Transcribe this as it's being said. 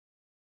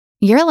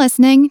You're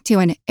listening to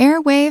an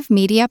Airwave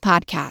Media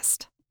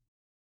Podcast.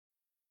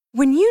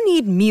 When you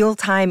need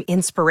mealtime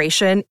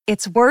inspiration,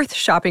 it's worth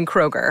shopping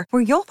Kroger,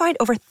 where you'll find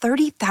over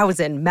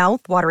 30,000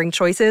 mouth-watering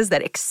choices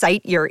that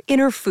excite your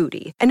inner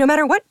foodie. And no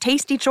matter what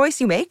tasty choice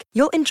you make,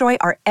 you'll enjoy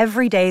our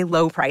everyday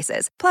low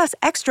prices, plus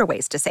extra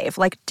ways to save,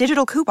 like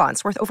digital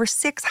coupons worth over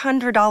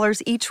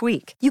 $600 each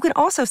week. You can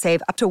also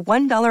save up to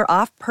 $1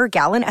 off per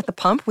gallon at the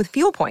pump with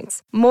fuel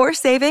points. More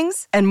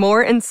savings and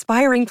more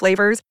inspiring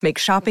flavors make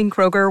shopping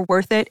Kroger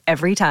worth it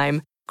every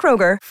time.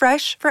 Kroger,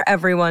 fresh for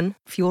everyone.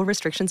 Fuel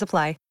restrictions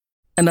apply.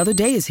 Another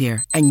day is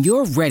here, and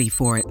you're ready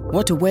for it.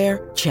 What to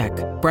wear? Check.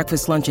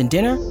 Breakfast, lunch, and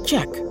dinner?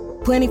 Check.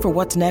 Planning for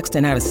what's next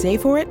and how to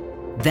save for it?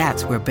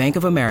 That's where Bank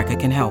of America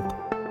can help.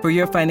 For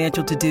your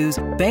financial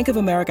to-dos, Bank of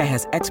America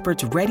has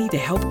experts ready to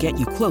help get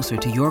you closer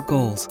to your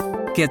goals.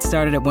 Get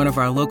started at one of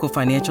our local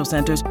financial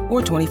centers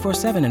or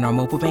 24/7 in our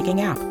mobile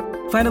banking app.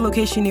 Find a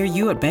location near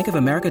you at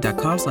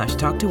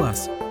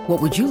bankofamerica.com/talktous.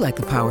 What would you like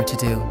the power to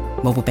do?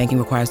 Mobile banking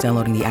requires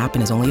downloading the app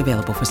and is only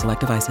available for select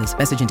devices.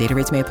 Message and data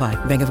rates may apply.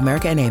 Bank of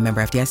America N.A.,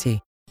 member FDIC.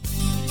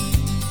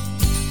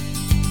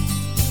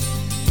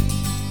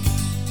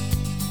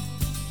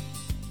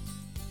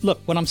 Look,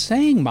 what I'm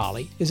saying,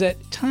 Molly, is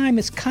that time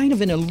is kind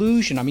of an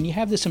illusion. I mean, you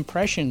have this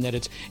impression that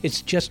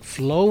it's just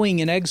flowing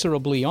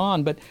inexorably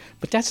on, but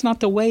that's not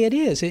the way it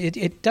is.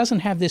 It doesn't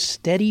have this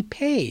steady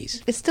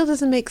pace. It still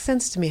doesn't make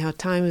sense to me how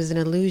time is an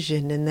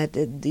illusion and that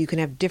you can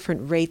have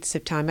different rates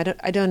of time.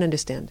 I don't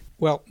understand.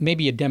 Well,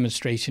 maybe a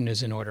demonstration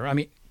is in order. I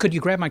mean, could you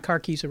grab my car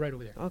keys? They're right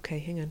over there. Okay,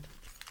 hang on.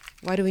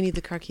 Why do we need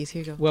the car keys?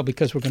 Here you go. Well,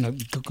 because we're going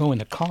to go in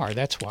the car,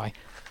 that's why.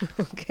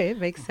 Okay, it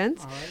makes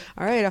sense.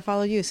 All right, I'll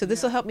follow you. So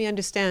this will help me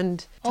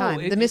understand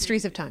time, the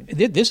mysteries of time.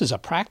 This is a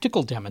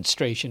practical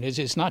demonstration.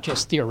 It's not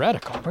just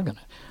theoretical. We're going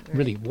to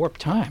really warp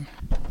time.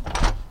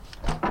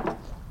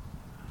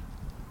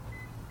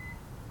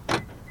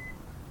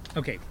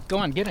 Okay, go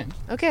on, get in.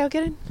 Okay, I'll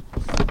get in.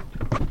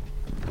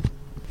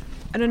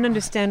 I don't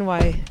understand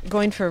why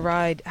going for a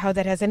ride, how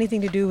that has anything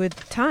to do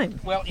with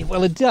time. Well,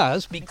 it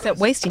does. Except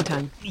wasting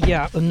time.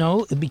 Yeah,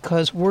 no,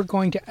 because we're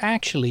going to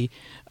actually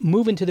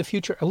move into the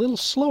future a little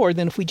slower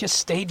than if we just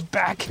stayed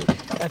back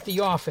at the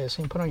office.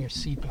 And put on your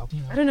seatbelt.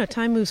 I don't know,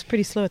 time moves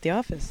pretty slow at the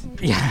office.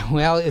 Yeah,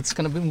 well, it's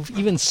going to move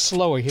even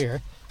slower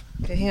here.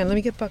 Okay, hang on, let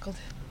me get buckled.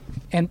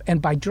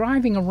 And by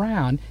driving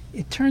around,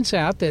 it turns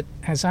out that,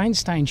 as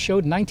Einstein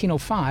showed in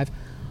 1905,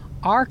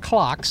 our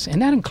clocks, and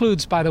that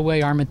includes, by the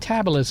way, our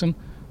metabolism,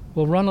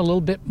 will run a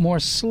little bit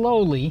more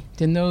slowly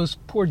than those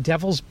poor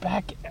devils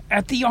back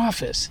at the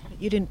office.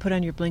 You didn't put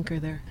on your blinker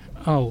there.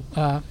 Oh,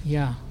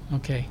 yeah,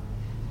 okay.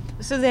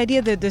 So the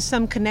idea that there's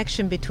some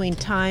connection between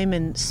time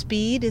and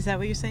speed, is that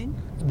what you're saying?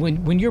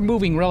 When you're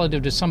moving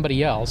relative to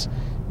somebody else,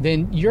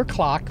 then your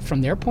clock,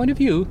 from their point of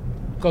view,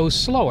 goes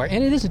slower.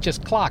 And it isn't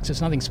just clocks. It's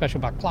nothing special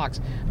about clocks.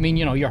 I mean,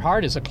 your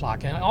heart is a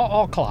clock. And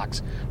all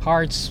clocks.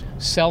 Hearts,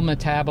 cell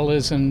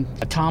metabolism,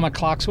 atomic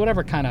clocks,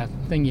 whatever kind of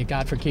thing you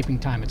got for keeping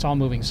time. It's all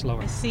moving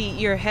slower. I see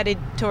you're headed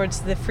towards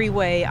the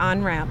freeway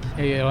on-ramp.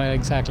 Yeah,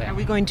 exactly. Are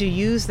we going to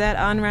use that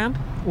on-ramp?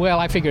 Well,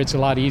 I figure it's a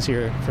lot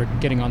easier for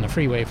getting on the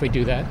freeway if we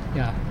do that.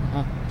 Yeah.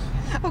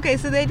 Okay,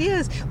 so the idea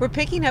is we're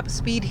picking up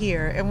speed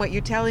here, and what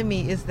you're telling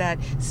me is that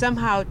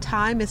somehow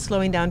time is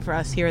slowing down for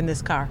us here in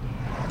this car.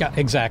 Yeah,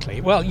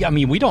 exactly. Well, yeah, I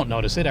mean, we don't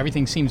notice it.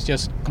 Everything seems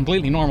just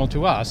completely normal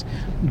to us.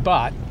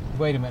 But,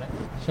 wait a minute.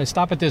 Should I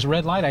stop at this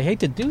red light? I hate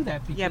to do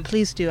that. Because, yeah,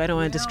 please do. I don't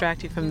want to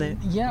distract you from the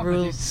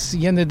rules.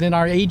 But then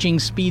our aging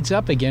speeds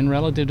up again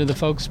relative to the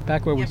folks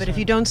back where we started. But if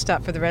you don't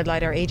stop for the red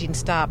light, our aging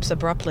stops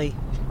abruptly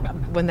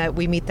when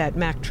we meet that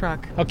Mack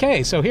truck.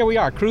 Okay, so here we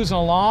are, cruising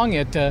along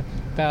at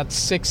about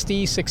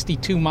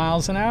 62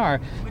 miles an hour.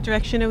 What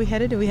direction are we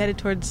headed? Are we headed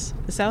towards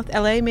the south?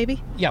 L.A.,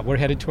 maybe? Yeah, we're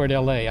headed toward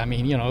L.A. I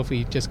mean, if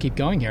we just keep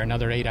going here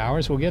another 8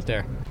 hours, we'll get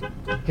there.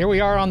 Here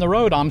we are on the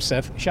road. I'm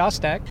Seth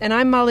Shostak. And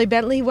I'm Molly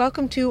Bentley.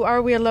 Welcome to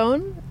Are We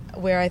Alone?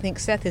 Where I think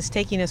Seth is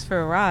taking us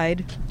for a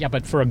ride. Yeah,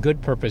 but for a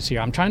good purpose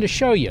here. I'm trying to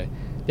show you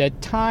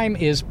that time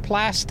is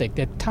plastic,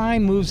 that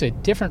time moves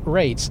at different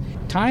rates.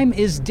 Time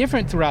is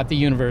different throughout the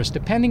universe.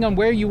 Depending on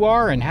where you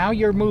are and how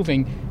you're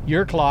moving,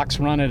 your clocks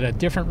run at a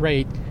different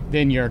rate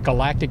than your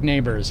galactic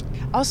neighbors.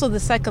 Also, the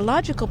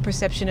psychological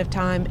perception of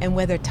time and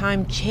whether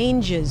time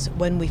changes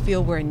when we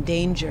feel we're in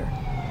danger.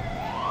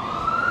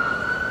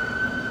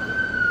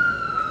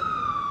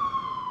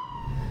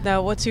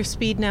 Now, what's your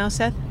speed now,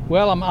 Seth?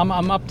 Well,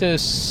 I'm up to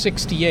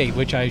 68,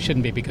 which I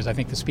shouldn't be because I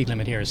think the speed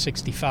limit here is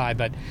 65.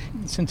 But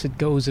since it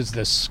goes as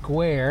the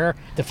square,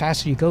 the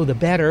faster you go, the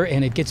better,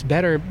 and it gets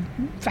better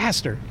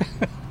faster.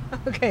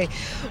 Okay.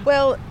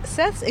 Well,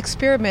 Seth's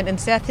experiment and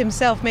Seth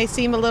himself may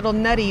seem a little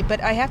nutty, but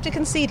I have to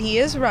concede he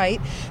is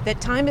right that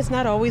time is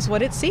not always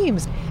what it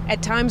seems.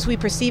 At times we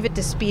perceive it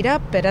to speed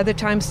up, at other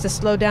times to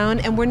slow down,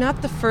 and we're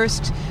not the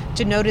first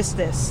to notice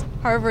this.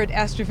 Harvard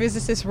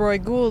astrophysicist Roy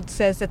Gould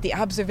says that the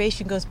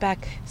observation goes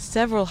back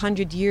several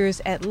hundred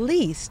years at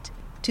least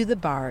to the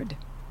Bard.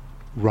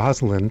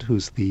 Rosalind,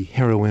 who's the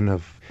heroine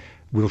of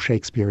Will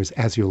Shakespeare's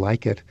As You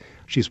Like It.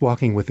 She's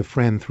walking with a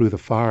friend through the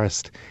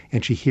forest,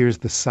 and she hears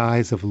the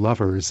sighs of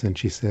lovers, and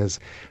she says,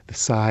 the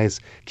sighs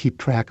keep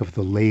track of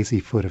the lazy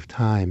foot of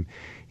time.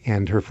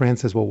 And her friend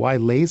says, well, why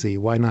lazy?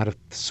 Why not a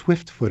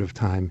swift foot of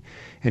time?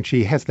 And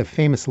she has the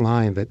famous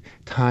line that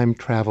time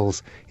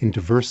travels in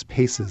diverse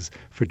paces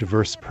for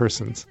diverse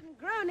persons.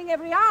 Groaning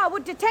every hour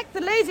would detect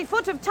the lazy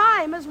foot of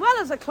time as well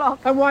as a clock.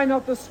 And why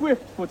not the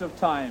swift foot of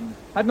time?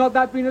 Had not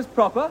that been as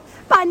proper?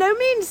 By no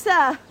means,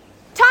 sir.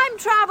 Time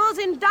travels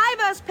in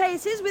diverse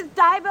paces with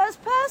diverse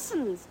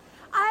persons.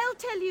 I'll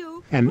tell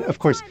you... And, of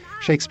course,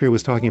 Shakespeare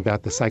was talking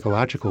about the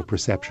psychological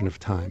perception of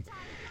time.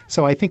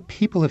 So I think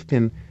people have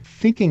been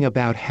thinking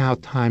about how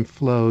time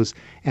flows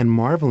and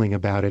marveling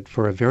about it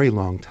for a very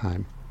long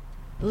time.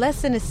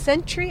 Less than a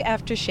century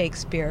after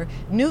Shakespeare,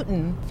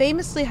 Newton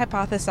famously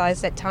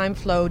hypothesized that time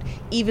flowed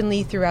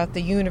evenly throughout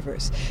the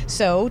universe.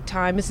 So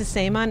time is the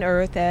same on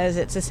Earth as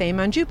it's the same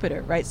on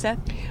Jupiter, right, Seth?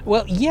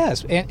 Well,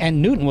 yes,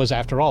 and Newton was,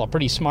 after all, a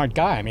pretty smart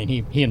guy. I mean,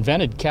 he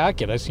invented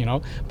calculus,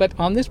 but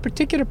on this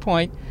particular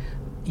point,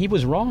 he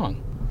was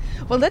wrong.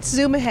 Well, let's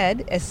zoom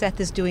ahead, as Seth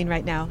is doing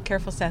right now.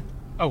 Careful, Seth.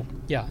 Oh,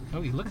 yeah. Oh,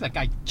 look at that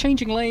guy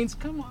changing lanes.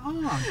 Come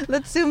on.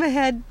 Let's zoom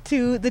ahead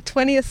to the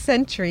 20th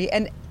century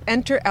and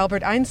enter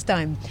Albert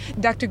Einstein.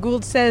 Dr.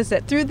 Gould says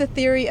that through the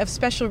theory of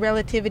special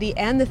relativity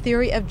and the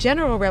theory of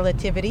general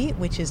relativity,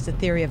 which is the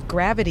theory of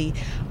gravity,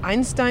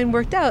 Einstein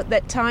worked out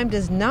that time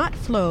does not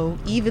flow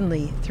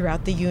evenly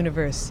throughout the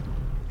universe.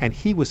 And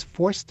he was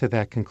forced to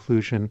that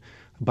conclusion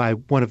by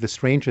one of the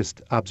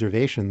strangest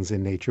observations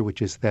in nature,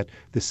 which is that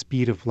the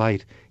speed of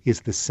light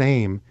is the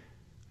same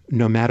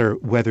no matter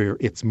whether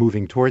it's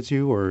moving towards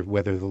you or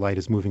whether the light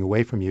is moving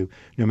away from you,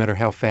 no matter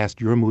how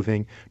fast you're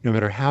moving, no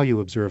matter how you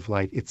observe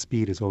light, its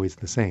speed is always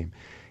the same.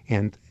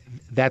 And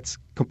that's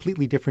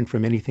completely different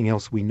from anything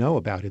else we know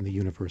about in the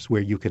universe,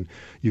 where you can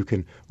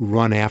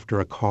run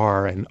after a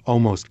car and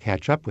almost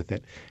catch up with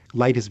it.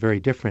 Light is very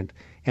different.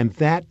 And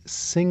that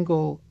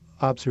single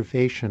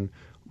observation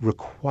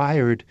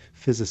required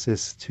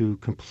physicists to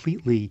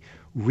completely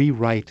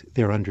rewrite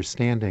their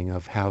understanding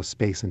of how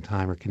space and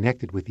time are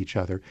connected with each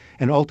other.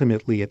 And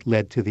ultimately, it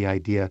led to the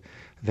idea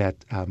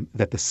that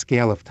the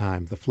scale of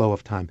time, the flow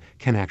of time,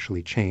 can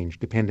actually change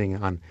depending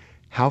on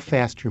how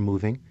fast you're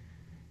moving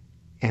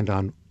and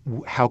on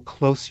how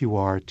close you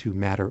are to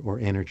matter or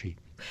energy.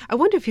 I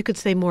wonder if you could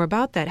say more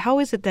about that. How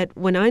is it that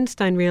when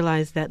Einstein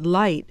realized that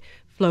light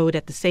flowed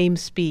at the same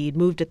speed,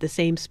 moved at the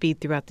same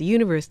speed throughout the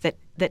universe,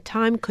 that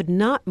time could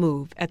not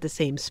move at the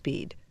same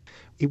speed?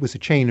 It was a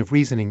chain of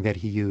reasoning that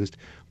he used,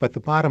 but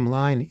the bottom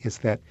line is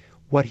that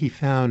what he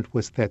found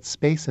was that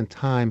space and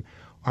time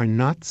are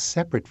not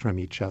separate from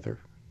each other.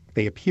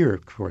 They appear,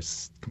 of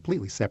course,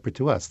 completely separate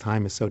to us.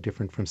 Time is so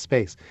different from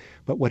space.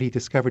 But what he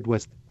discovered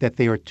was that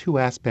they are two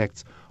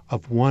aspects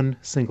of one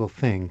single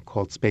thing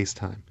called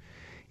space-time.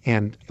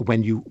 And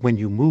when you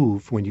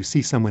move, when you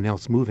see someone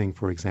else moving,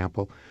 for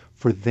example,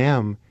 for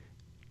them,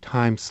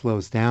 time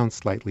slows down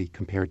slightly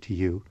compared to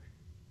you,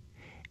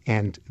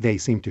 and they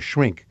seem to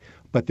shrink.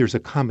 But there's a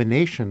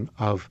combination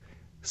of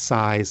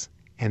size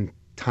and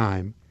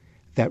time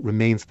that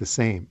remains the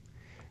same.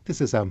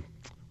 This is a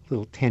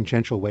little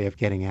tangential way of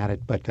getting at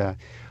it, but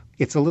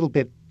it's a little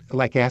bit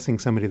like asking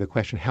somebody the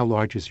question, how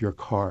large is your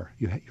car,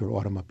 your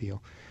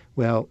automobile?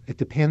 Well, it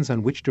depends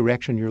on which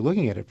direction you're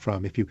looking at it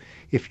from.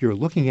 If you're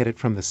looking at it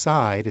from the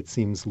side, it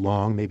seems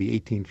long, maybe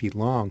 18 feet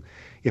long.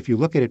 If you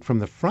look at it from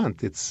the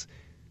front,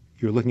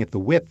 you're looking at the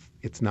width,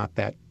 it's not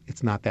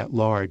that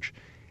large.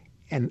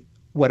 And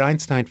what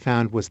Einstein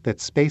found was that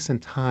space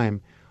and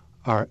time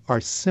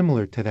are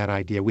similar to that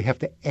idea. We have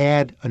to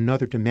add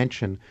another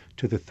dimension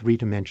to the three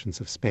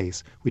dimensions of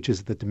space, which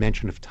is the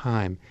dimension of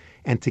time.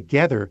 And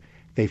together,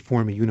 they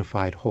form a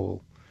unified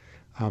whole.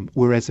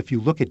 Whereas if you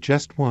look at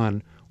just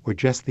one or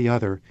just the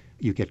other,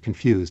 you get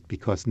confused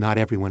because not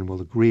everyone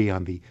will agree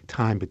on the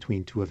time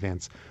between two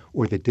events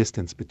or the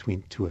distance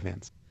between two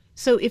events.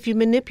 So if you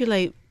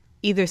manipulate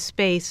either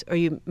space or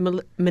you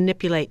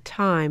manipulate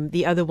time,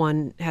 the other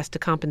one has to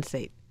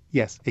compensate.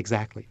 Yes,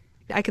 exactly.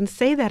 I can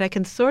say that. I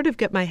can sort of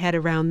get my head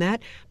around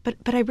that, but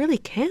I really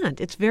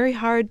can't. It's very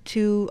hard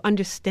to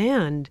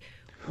understand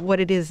what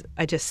it is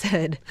I just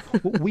said.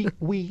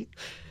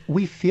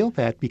 We feel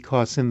that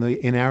because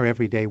in our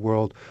everyday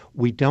world,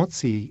 we don't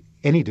see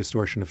any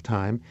distortion of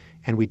time,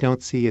 and we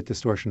don't see a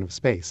distortion of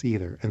space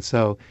either. And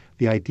so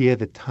the idea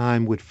that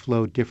time would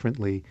flow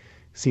differently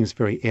seems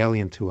very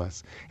alien to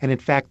us. And in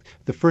fact,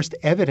 the first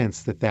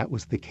evidence that that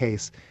was the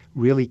case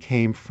really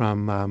came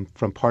from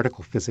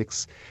particle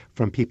physics,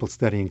 from people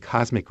studying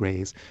cosmic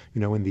rays.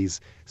 When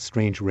these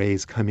strange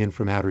rays come in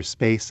from outer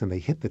space and they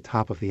hit the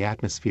top of the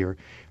atmosphere,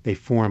 they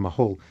form a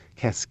whole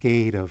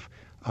cascade of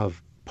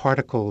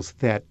particles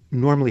that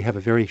normally have a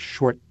very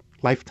short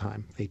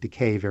lifetime. They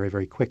decay very,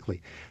 very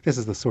quickly. This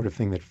is the sort of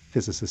thing that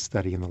physicists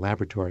study in the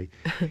laboratory.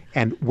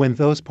 And when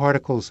those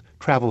particles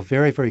travel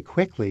very, very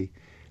quickly,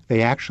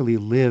 they actually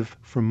live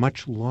for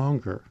much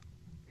longer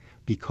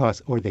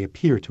or they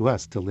appear to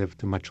us to live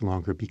to much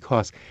longer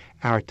because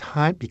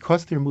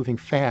because they're moving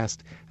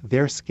fast,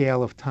 their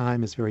scale of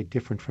time is very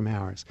different from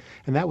ours.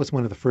 And that was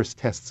one of the first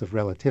tests of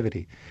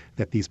relativity,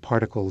 that these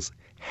particles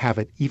have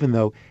it, even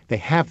though they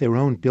have their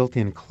own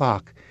built-in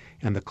clock,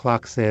 and the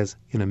clock says,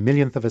 in a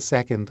millionth of a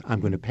second, I'm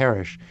going to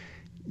perish.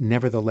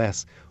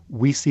 Nevertheless,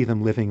 we see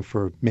them living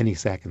for many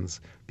seconds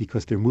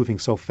because they're moving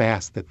so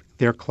fast that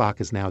their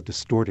clock is now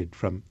distorted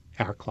from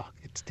our clock.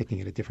 It's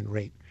ticking at a different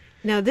rate.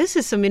 Now, this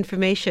is some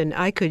information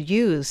I could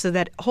use. So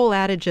that whole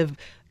adage of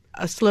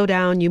slow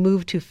down, you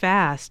move too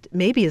fast,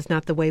 maybe is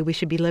not the way we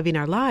should be living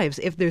our lives.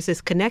 If there's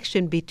this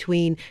connection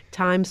between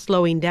time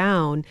slowing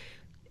down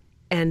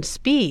and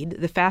speed,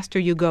 the faster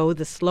you go,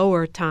 the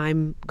slower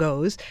time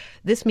goes.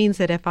 This means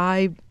that if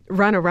I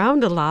run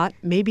around a lot,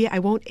 maybe I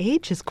won't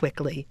age as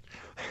quickly.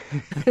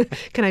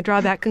 Can I draw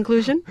that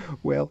conclusion?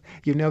 Well,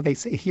 they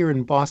say here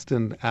in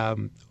Boston,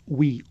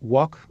 we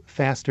walk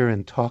faster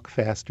and talk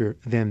faster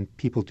than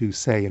people do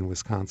say in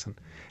Wisconsin.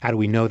 How do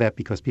we know that?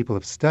 Because people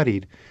have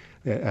studied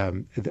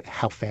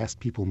how fast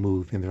people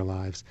move in their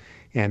lives.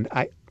 And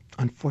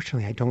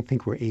unfortunately, I don't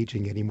think we're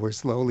aging any more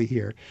slowly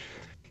here.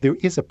 There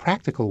is a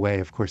practical way,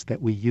 of course,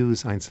 that we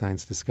use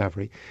Einstein's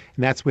discovery,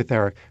 and that's with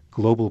our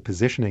global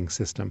positioning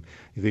system.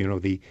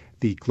 The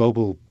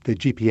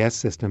GPS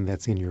system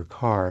that's in your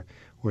car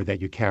or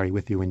that you carry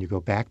with you when you go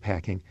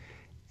backpacking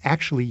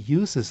actually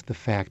uses the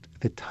fact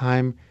that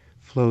time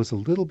flows a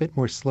little bit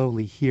more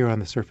slowly here on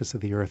the surface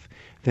of the Earth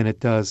than it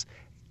does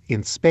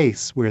in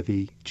space where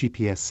the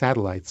GPS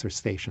satellites are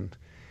stationed.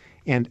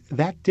 And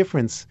that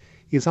difference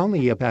is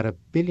only about a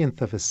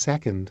billionth of a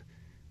second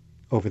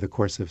over the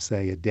course of,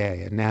 say, a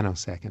day, a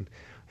nanosecond.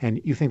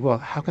 And you think, well,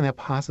 how can that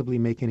possibly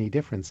make any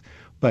difference?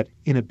 But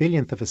in a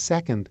billionth of a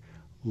second,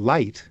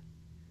 light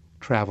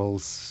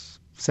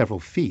travels several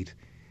feet.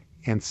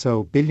 And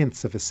so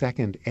billionths of a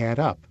second add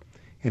up.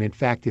 And in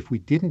fact, if we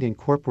didn't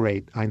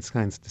incorporate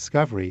Einstein's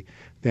discovery,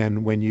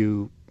 then when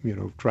you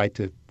tried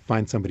to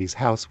find somebody's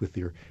house with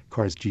your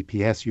car's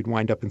GPS, you'd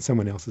wind up in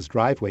someone else's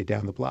driveway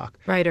down the block.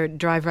 Right, or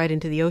drive right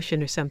into the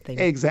ocean or something.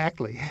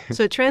 Exactly.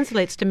 So it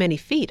translates to many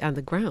feet on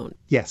the ground.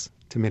 Yes,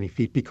 to many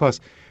feet, because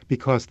the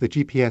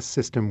GPS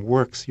system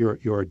works,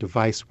 your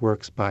device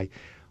works by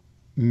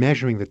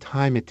measuring the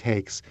time it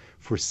takes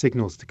for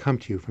signals to come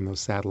to you from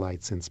those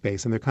satellites in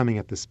space. And they're coming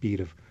at the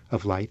speed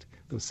of light,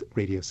 those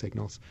radio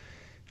signals.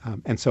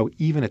 And so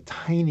even a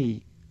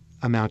tiny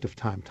amount of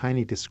time,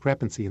 tiny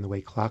discrepancy in the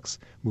way clocks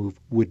move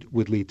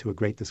would lead to a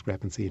great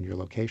discrepancy in your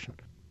location.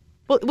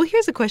 Well,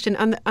 here's a question.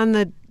 On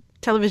the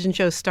television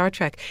show Star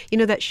Trek,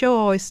 that show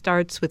always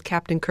starts with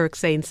Captain Kirk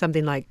saying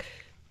something like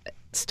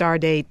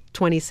Stardate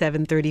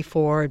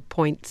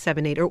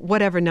 2734.78 or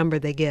whatever number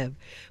they give.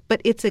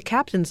 But it's a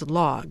captain's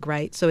log,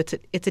 right? So it's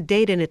a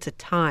date and it's a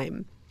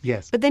time.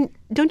 Yes. But then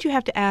don't you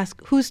have to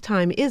ask, whose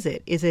time is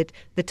it? Is it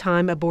the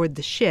time aboard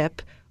the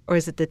ship? Or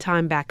is it the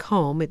time back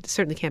home? It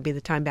certainly can't be the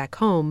time back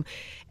home.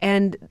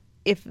 And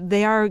if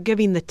they are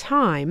giving the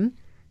time,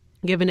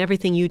 given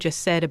everything you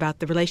just said about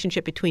the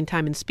relationship between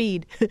time and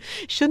speed,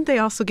 shouldn't they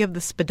also give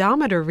the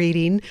speedometer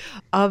reading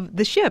of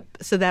the ship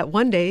so that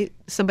one day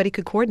somebody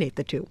could coordinate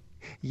the two?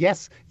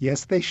 Yes,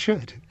 they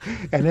should.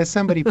 And as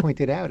somebody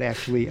pointed out,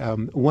 actually,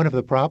 one of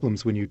the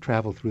problems when you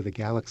travel through the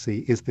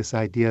galaxy is this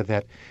idea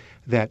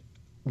that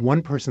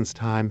one person's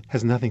time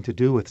has nothing to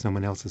do with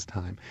someone else's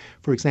time.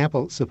 For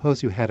example,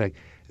 suppose you had a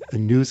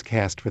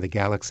newscast for the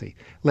galaxy.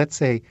 Let's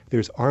say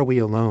there's Are We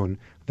Alone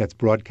that's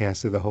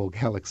broadcast to the whole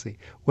galaxy.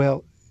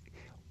 Well,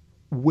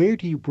 where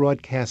do you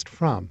broadcast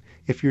from?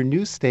 If your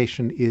news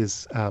station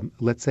is,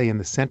 let's say, in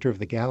the center of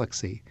the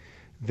galaxy,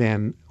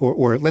 then,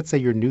 or let's say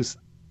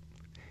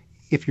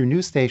if your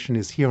news station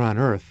is here on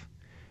Earth,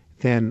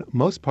 then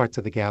most parts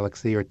of the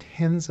galaxy are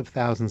tens of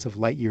thousands of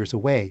light years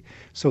away.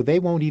 So they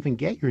won't even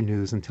get your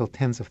news until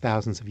tens of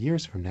thousands of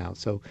years from now.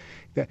 So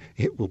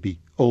it will be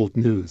old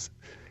news.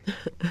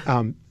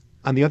 On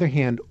the other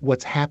hand,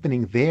 what's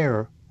happening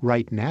there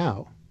right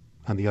now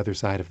on the other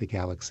side of the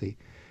galaxy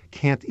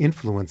can't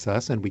influence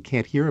us, and we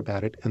can't hear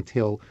about it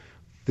until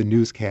the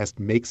newscast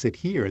makes it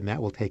here, and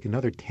that will take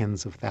another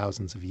tens of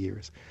thousands of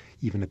years,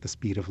 even at the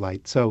speed of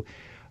light. So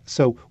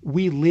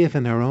we live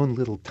in our own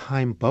little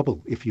time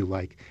bubble, if you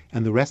like,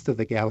 and the rest of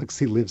the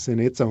galaxy lives in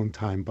its own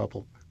time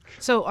bubble.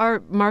 So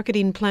our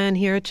marketing plan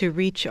here to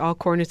reach all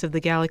corners of the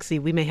galaxy,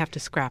 we may have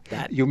to scrap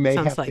that. You may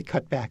have to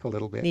cut back a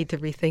little bit. Need to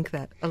rethink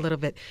that a little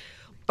bit.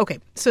 Okay,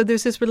 so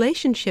there's this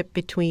relationship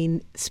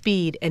between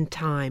speed and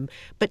time,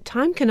 but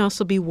time can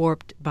also be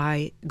warped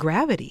by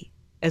gravity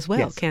as well,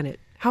 yes. Can it?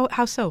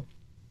 How so?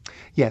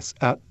 Yes.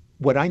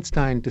 What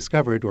Einstein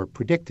discovered or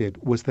predicted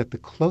was that the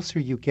closer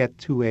you get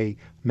to a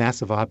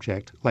massive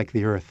object like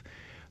the Earth,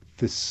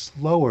 the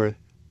slower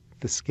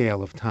the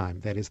scale of time.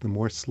 That is, the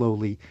more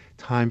slowly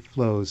time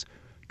flows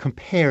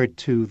compared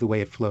to the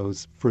way it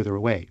flows further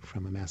away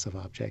from a massive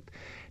object.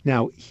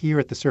 Now, here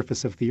at the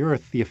surface of the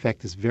Earth, the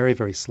effect is very,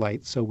 very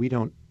slight, so we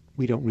don't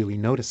really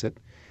notice it.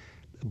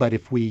 But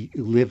if we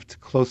lived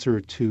closer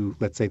to,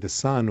 let's say, the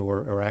sun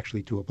or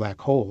actually to a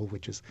black hole,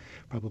 which is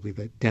probably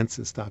the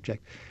densest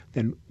object,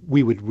 then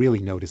we would really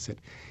notice it.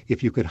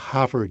 If you could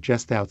hover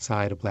just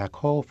outside a black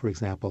hole, for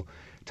example,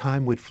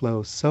 time would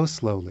flow so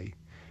slowly.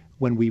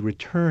 When we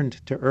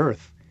returned to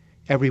Earth,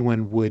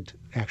 everyone would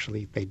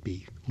actually, they'd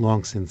be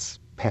long since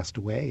passed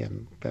away,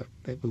 and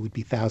it would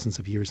be thousands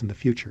of years in the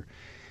future.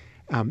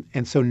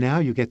 And so now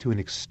you get to an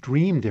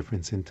extreme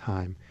difference in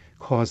time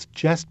caused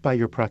just by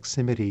your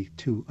proximity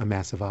to a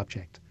massive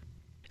object.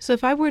 So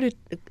if I were to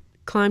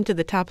climb to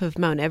the top of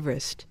Mount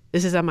Everest,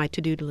 this is on my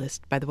to-do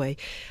list, by the way,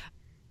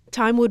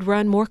 time would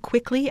run more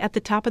quickly at the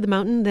top of the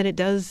mountain than it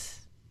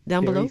does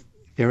down below?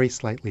 Very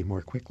slightly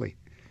more quickly.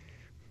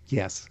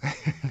 Yes.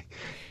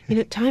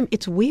 Time,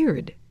 it's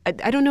weird.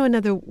 I don't know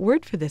another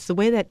word for this. The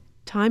way that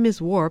time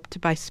is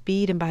warped by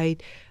speed and by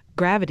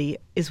gravity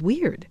is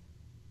weird.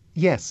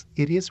 Yes,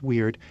 it is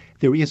weird.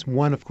 There is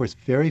one, of course,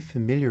 very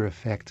familiar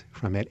effect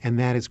from it, and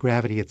that is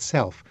gravity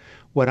itself.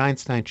 What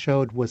Einstein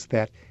showed was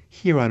that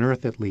here on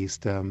Earth, at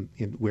least,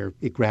 where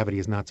gravity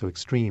is not so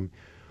extreme,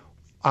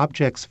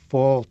 objects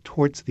fall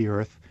towards the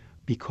Earth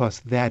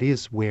because that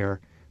is where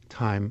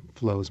time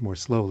flows more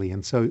slowly.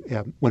 And so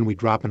when we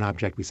drop an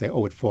object, we say,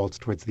 oh, it falls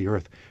towards the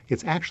Earth.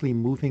 It's actually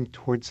moving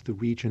towards the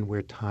region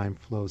where time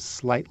flows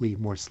slightly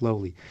more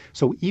slowly.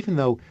 So even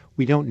though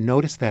we don't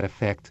notice that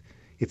effect,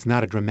 it's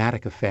not a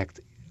dramatic effect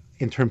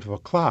in terms of a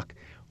clock,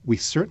 we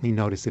certainly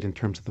notice it in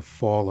terms of the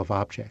fall of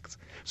objects.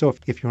 So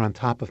if you're on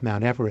top of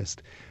Mount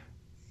Everest,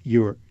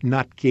 you're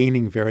not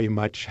gaining very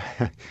much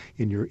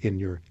in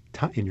your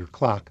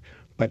clock,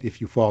 but if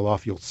you fall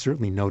off, you'll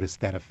certainly notice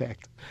that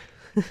effect.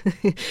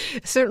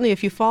 Certainly,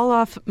 if you fall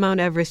off Mount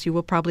Everest, you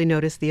will probably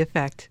notice the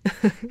effect.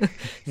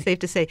 Safe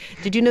to say.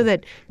 Did you know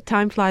that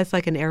time flies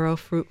like an arrow,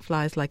 fruit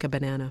flies like a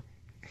banana?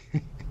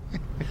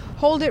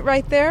 Hold it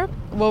right there.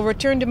 We'll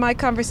return to my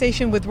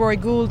conversation with Roy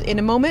Gould in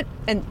a moment.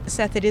 And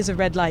Seth, it is a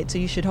red light, so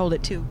you should hold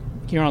it too.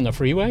 You're on the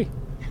freeway?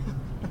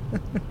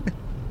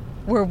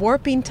 We're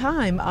warping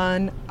time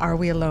on Are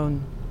We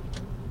Alone?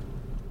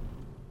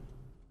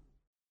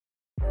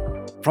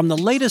 From the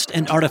latest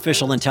in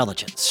artificial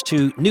intelligence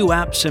to new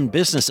apps and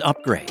business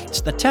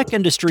upgrades, the tech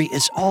industry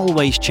is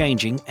always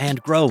changing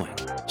and growing.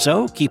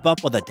 So keep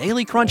up with the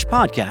Daily Crunch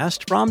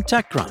podcast from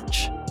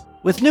TechCrunch.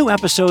 With new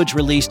episodes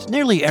released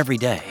nearly every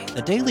day,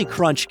 the Daily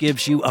Crunch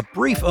gives you a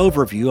brief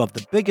overview of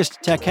the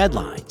biggest tech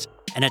headlines,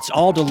 and it's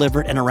all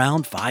delivered in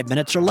around 5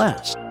 minutes or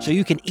less, so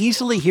you can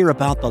easily hear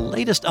about the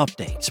latest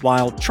updates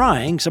while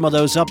trying some of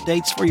those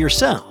updates for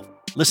yourself.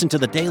 Listen to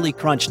the Daily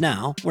Crunch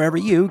now wherever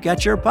you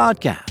get your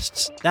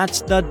podcasts.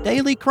 That's the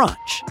Daily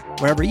Crunch,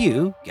 wherever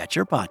you get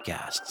your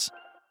podcasts.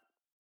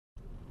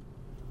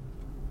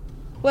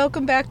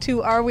 Welcome back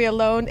to Are We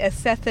Alone? As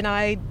Seth and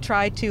I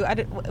try to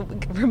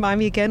remind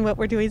me again what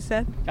we're doing,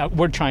 Seth.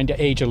 We're trying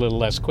to age a little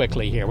less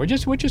quickly here. We're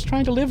just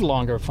trying to live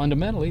longer.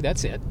 Fundamentally,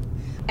 that's it.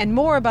 And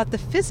more about the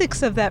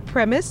physics of that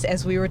premise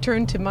as we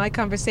return to my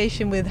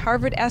conversation with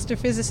Harvard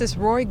astrophysicist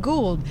Roy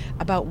Gould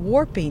about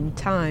warping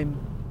time.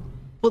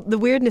 Well, the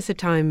weirdness of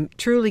time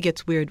truly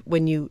gets weird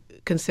when you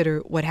consider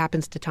what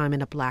happens to time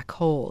in a black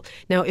hole.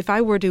 Now, if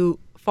I were to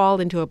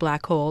fall into a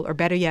black hole, or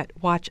better yet,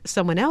 watch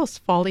someone else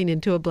falling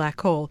into a black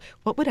hole,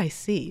 what would I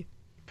see?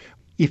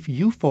 If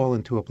you fall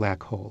into a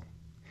black hole,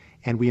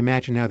 and we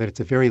imagine now that it's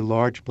a very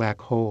large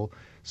black hole,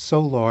 so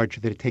large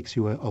that it takes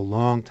you a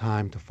long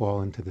time to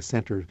fall into the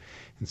center,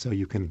 and so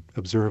you can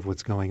observe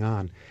what's going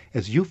on.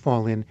 As you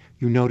fall in,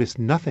 you notice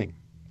nothing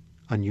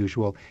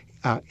unusual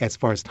as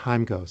far as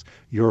time goes.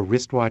 Your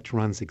wristwatch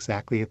runs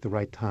exactly at the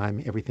right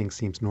time. Everything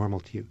seems normal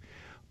to you.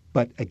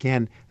 But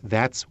again,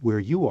 that's where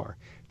you are.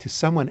 To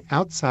someone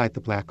outside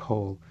the black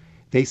hole,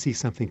 they see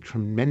something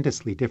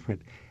tremendously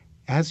different.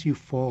 As you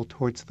fall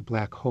towards the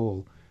black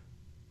hole,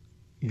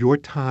 your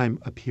time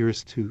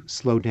appears to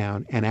slow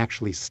down and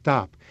actually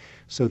stop,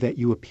 so that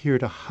you appear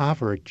to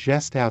hover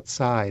just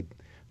outside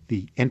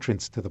the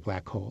entrance to the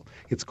black hole.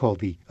 It's called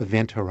the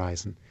event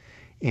horizon.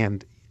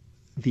 And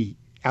the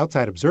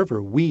outside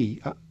observer,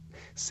 we,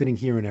 sitting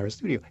here in our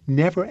studio,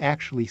 never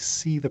actually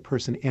see the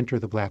person enter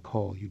the black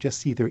hole. You just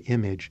see their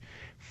image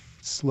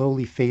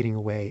slowly fading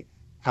away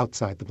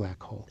outside the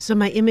black hole. So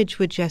my image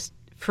would just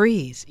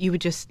freeze. You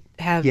would just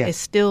have a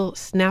still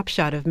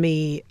snapshot of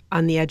me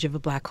on the edge of a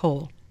black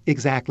hole.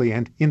 Exactly.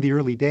 And in the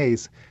early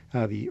days,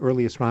 the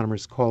early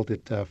astronomers called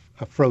it a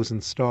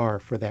frozen star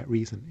for that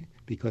reason,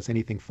 because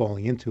anything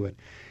falling into it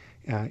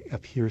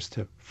appears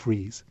to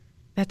freeze.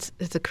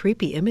 It's a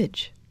creepy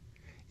image.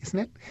 Isn't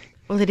it?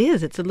 Well, it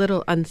is. It's a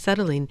little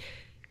unsettling.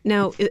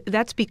 Now,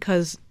 that's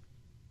because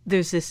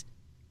there's this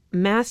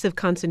massive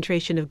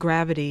concentration of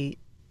gravity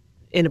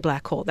in a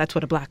black hole. That's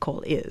what a black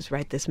hole is,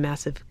 right? This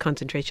massive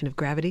concentration of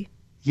gravity?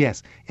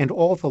 Yes, and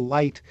all the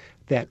light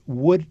that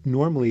would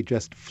normally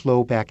just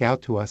flow back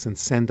out to us and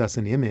send us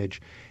an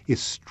image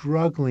is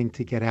struggling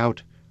to get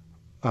out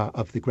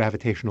of the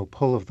gravitational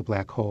pull of the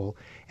black hole,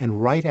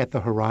 and right at the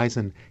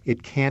horizon,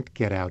 it can't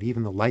get out.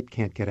 Even the light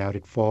can't get out.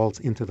 It falls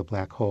into the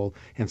black hole,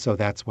 and so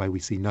that's why we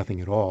see nothing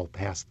at all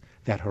past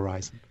that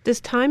horizon. Does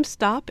time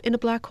stop in a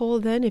black hole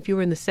then? If you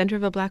were in the center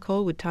of a black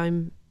hole, would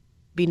time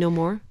be no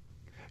more?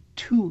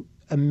 Two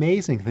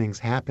amazing things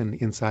happen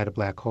inside a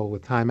black hole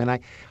with time, and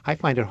I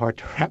find it hard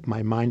to wrap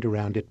my mind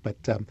around it,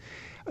 but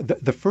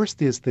the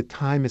first is that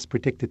time is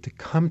predicted to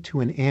come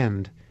to an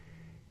end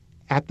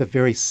at the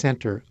very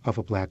center of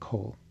a black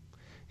hole,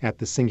 at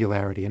the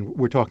singularity. And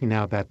we're talking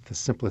now about the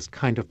simplest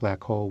kind of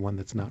black hole, one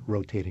that's not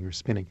rotating or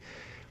spinning.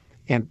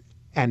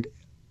 And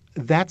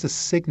that's a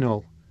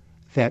signal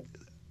that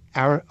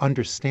our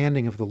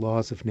understanding of the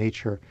laws of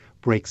nature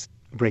breaks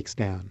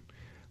down,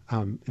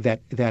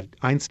 that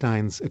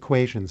Einstein's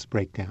equations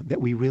break down,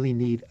 that we really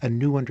need a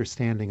new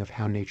understanding of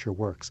how nature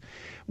works.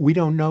 We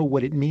don't know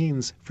what it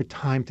means for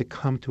time to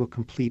come to a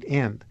complete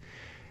end.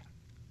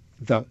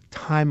 The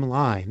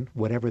timeline,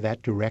 whatever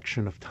that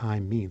direction of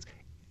time means,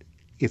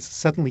 is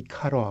suddenly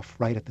cut off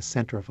right at the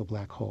center of a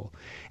black hole.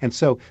 And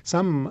so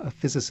some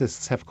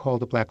physicists have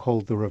called a black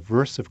hole the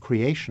reverse of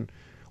creation.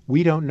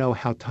 We don't know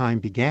how time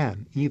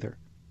began either.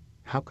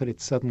 How could it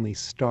suddenly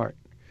start?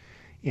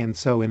 And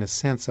so in a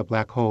sense, a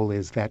black hole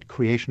is that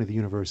creation of the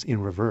universe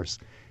in reverse.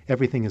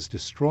 Everything is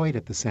destroyed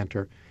at the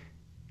center.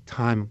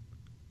 Time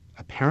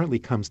apparently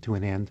comes to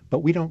an end, but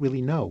we don't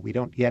really know. We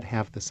don't yet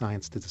have the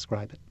science to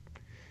describe it.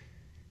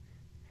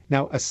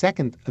 Now, a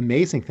second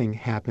amazing thing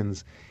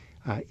happens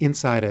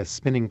inside a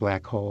spinning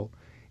black hole,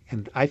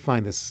 and I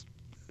find this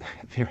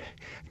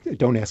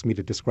don't ask me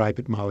to describe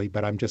it, Molly,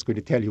 but I'm just going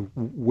to tell you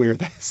where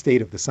the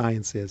state of the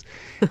science is.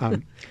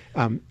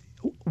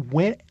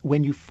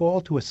 When you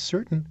fall to a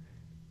certain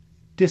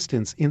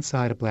distance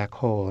inside a black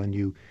hole and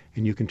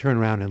you can turn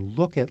around and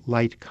look at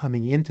light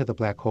coming into the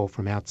black hole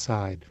from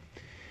outside,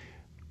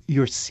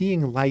 you're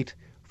seeing light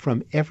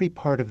from every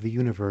part of the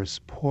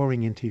universe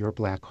pouring into your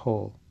black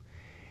hole.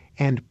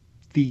 And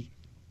the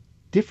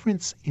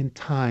difference in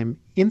time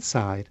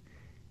inside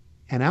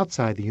and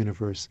outside the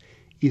universe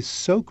is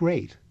so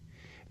great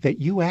that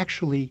you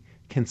actually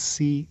can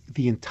see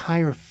the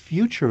entire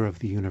future of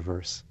the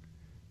universe,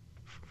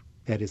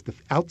 that is, the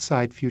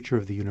outside future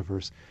of the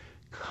universe,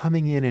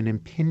 coming in and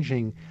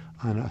impinging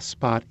on a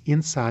spot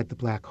inside the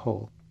black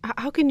hole.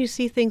 How can you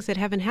see things that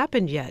haven't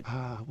happened yet?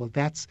 Well,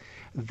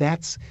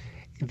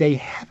 they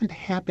haven't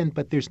happened,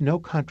 but there's no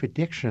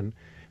contradiction,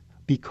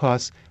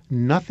 because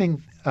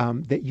nothing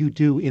that you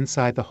do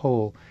inside the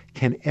hole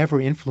can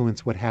ever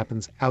influence what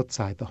happens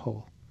outside the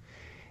hole.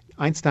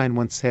 Einstein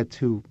once said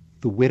to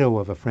the widow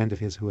of a friend of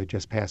his who had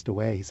just passed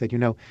away, he said,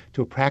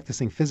 to a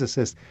practicing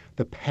physicist,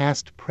 the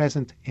past,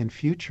 present, and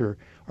future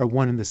are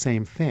one and the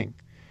same thing,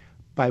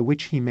 by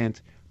which he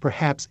meant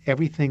perhaps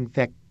everything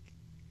that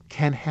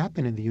can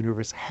happen in the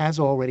universe has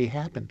already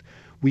happened.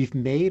 We've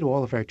made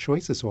all of our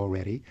choices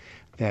already,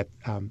 that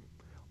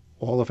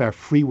all of our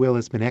free will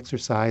has been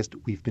exercised,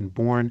 we've been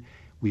born,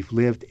 we've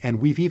lived, and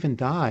we've even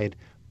died,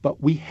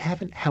 but we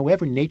haven't,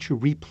 however nature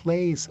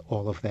replays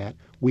all of that,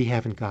 we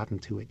haven't gotten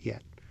to it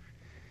yet.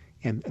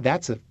 And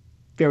that's a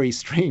very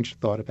strange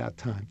thought about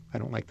time. I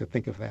don't like to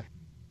think of that.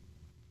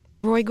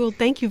 Roy Gould,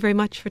 thank you very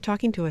much for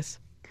talking to us.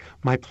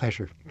 My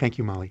pleasure. Thank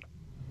you, Molly.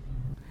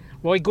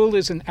 Roy Gould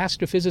is an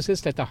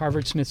astrophysicist at the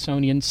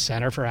Harvard-Smithsonian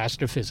Center for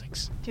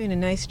Astrophysics. Doing a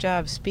nice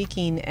job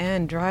speaking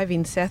and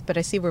driving, Seth, but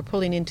I see we're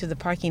pulling into the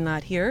parking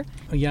lot here.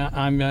 Yeah,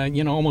 I'm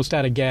almost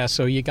out of gas,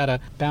 so you got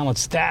to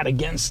balance that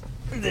against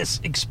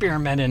this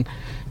experiment in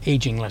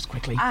aging less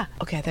quickly.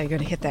 Okay, I thought you were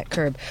going to hit that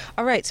curb.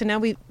 All right, so now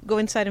we go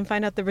inside and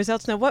find out the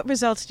results. Now, what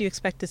results do you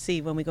expect to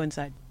see when we go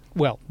inside?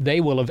 Well, they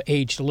will have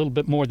aged a little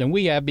bit more than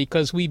we have,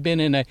 because we've been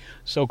in a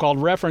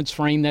so-called reference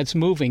frame that's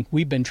moving.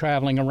 We've been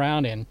traveling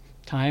around in.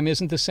 Time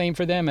isn't the same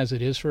for them as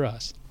it is for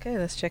us. Okay,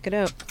 let's check it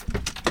out.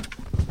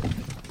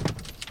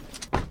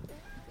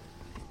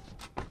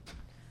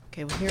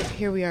 Okay, well,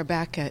 here we are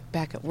back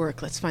at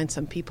work. Let's find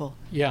some people.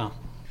 Yeah.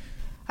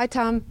 Hi,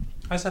 Tom.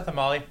 Hi, Seth and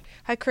Molly.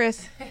 Hi,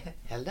 Chris.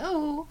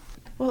 Hello.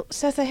 Well,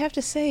 Seth, I have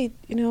to say,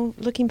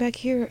 looking back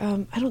here,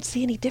 I don't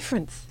see any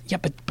difference. Yeah,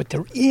 but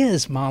there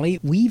is, Molly.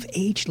 We've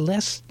aged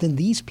less than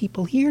these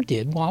people here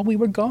did while we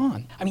were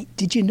gone. I mean,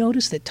 did you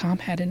notice that Tom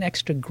had an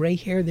extra gray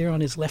hair there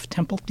on his left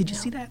temple? Did you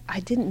see that? I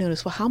didn't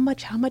notice. Well, how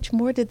much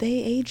more did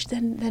they age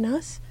than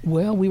us?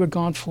 Well, we were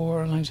gone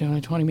for,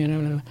 20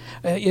 minutes.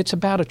 It's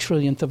about a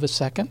trillionth of a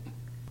second.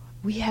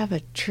 We have a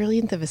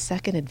trillionth of a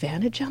second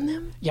advantage on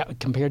them? Yeah,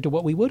 compared to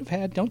what we would have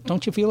had.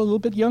 Don't you feel a little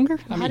bit younger?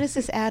 How does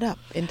this add up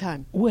in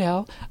time?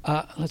 Well,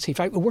 let's see. If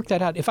I work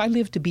that out, if I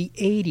live to be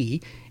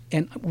 80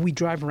 and we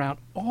drive around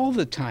all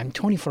the time,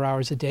 24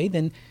 hours a day,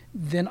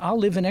 then I'll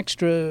live an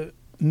extra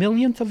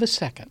millionth of a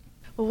second.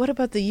 Well, what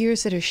about the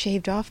years that are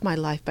shaved off my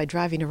life by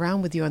driving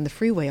around with you on the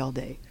freeway all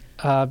day?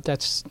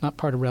 That's not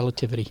part of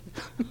relativity.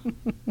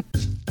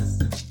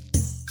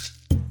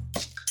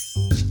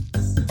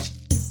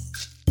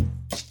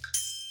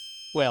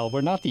 Well,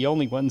 we're not the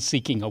only ones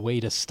seeking a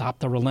way to stop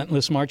the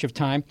relentless march of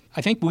time.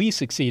 I think we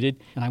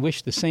succeeded, and I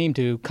wish the same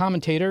to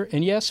commentator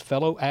and, yes,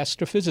 fellow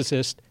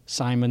astrophysicist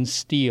Simon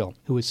Steele,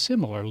 who is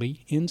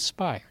similarly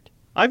inspired.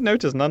 I've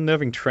noticed an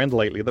unnerving trend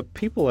lately that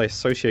people I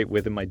associate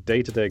with in my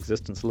day-to-day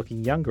existence are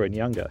looking younger and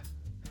younger.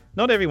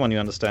 Not everyone, you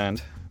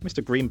understand.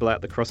 Mr.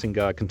 Greenblatt, the crossing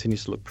guard,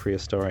 continues to look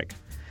prehistoric.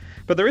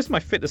 But there is my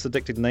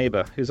fitness-addicted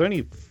neighbour, whose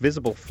only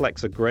visible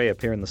flecks of grey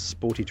appear in the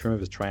sporty trim of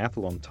his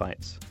triathlon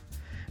tights.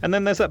 And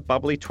then there's that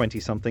bubbly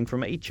 20-something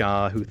from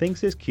HR who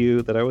thinks it's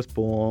cute that I was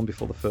born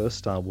before the first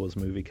Star Wars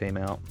movie came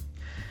out.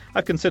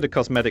 I've considered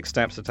cosmetic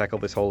steps to tackle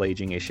this whole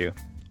aging issue.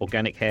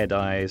 Organic hair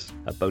dyes,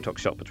 a Botox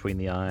shot between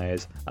the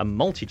eyes, a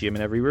multi-gym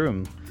in every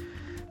room.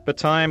 But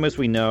time, as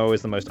we know,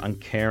 is the most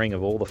uncaring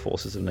of all the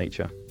forces of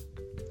nature.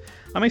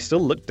 I may still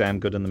look damn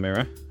good in the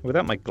mirror.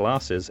 Without my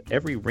glasses,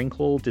 every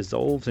wrinkle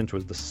dissolves into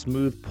the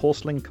smooth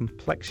porcelain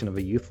complexion of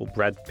a youthful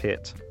Brad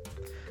Pitt.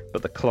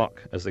 But the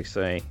clock, as they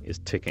say, is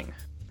ticking.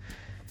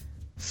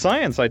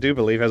 Science, I do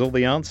believe, has all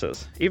the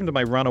answers, even to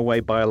my runaway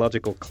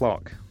biological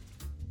clock.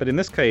 But in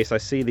this case, I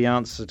see the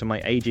answer to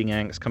my aging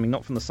angst coming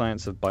not from the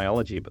science of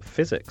biology, but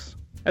physics.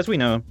 As we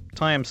know,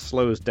 time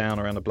slows down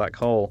around a black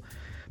hole.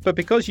 But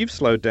because you've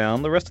slowed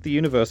down, the rest of the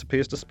universe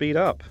appears to speed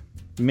up.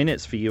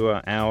 Minutes for you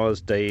are hours,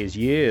 days,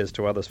 years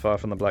to others far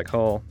from the black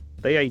hole.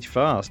 They age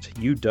fast,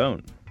 you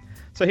don't.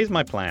 So here's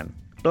my plan.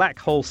 Black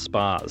hole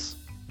spas,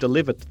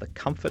 delivered to the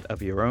comfort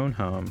of your own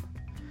home.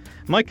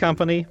 My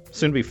company,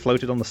 soon to be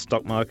floated on the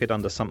stock market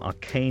under some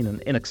arcane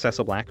and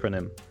inaccessible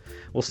acronym,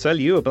 will sell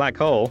you a black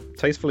hole,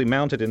 tastefully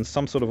mounted in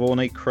some sort of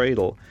ornate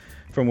cradle,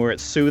 from where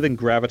its soothing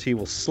gravity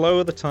will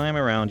slow the time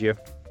around you.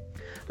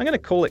 I'm going to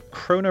call it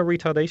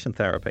chrono-retardation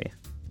therapy.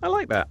 I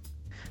like that.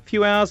 A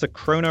few hours of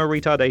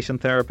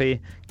chrono-retardation therapy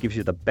gives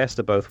you the best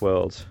of both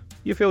worlds.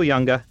 You feel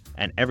younger,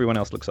 and everyone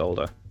else looks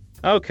older.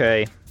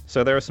 Okay,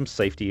 so there are some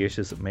safety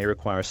issues that may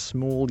require a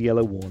small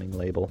yellow warning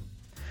label.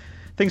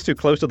 Things too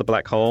close to the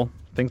black hole,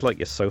 things like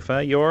your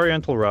sofa, your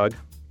oriental rug,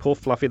 poor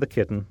Fluffy the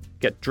kitten,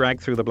 get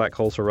dragged through the black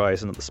hole's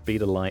horizon at the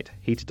speed of light,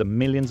 heated to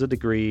millions of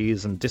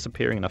degrees and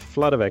disappearing in a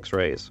flood of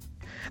X-rays.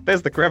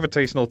 There's the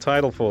gravitational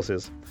tidal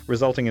forces,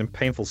 resulting in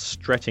painful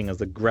stretching as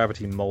the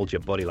gravity molds your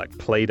body like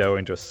Play-Doh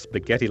into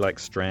spaghetti-like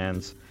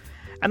strands.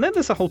 And then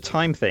there's the whole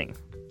time thing,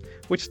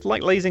 which,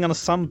 like lazing on a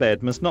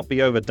sunbed, must not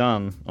be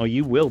overdone, or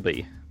you will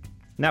be.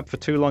 Nap for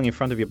too long in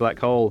front of your black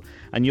hole,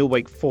 and you'll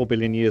wake 4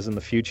 billion years in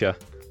the future.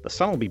 The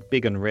sun will be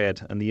big and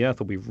red, and the Earth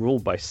will be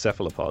ruled by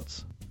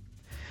cephalopods.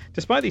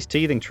 Despite these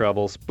teething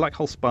troubles, black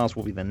hole spas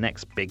will be the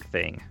next big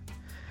thing.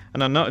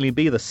 And I'll not only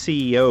be the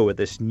CEO of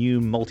this new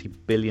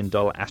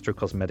multi-billion-dollar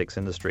astrocosmetics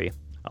industry,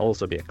 I'll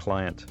also be a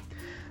client.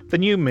 The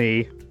new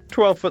me,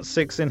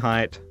 12'6" in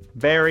height,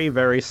 very,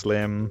 very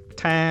slim,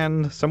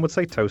 tanned, some would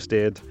say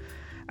toasted,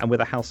 and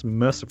with a house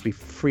mercifully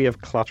free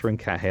of clutter and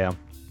cat hair.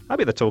 I'll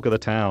be the talk of the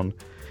town,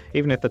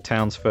 even if the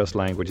town's first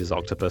language is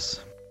octopus.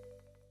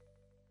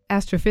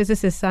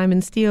 Astrophysicist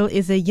Simon Steele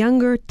is a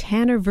younger,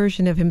 tanner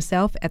version of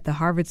himself at the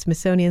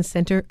Harvard-Smithsonian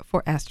Center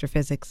for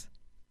Astrophysics.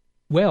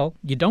 Well,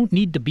 you don't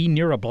need to be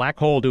near a black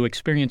hole to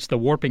experience the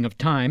warping of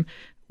time.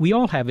 We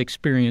all have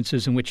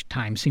experiences in which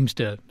time seems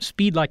to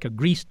speed like a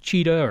greased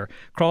cheetah or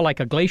crawl like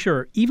a glacier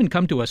or even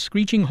come to a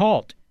screeching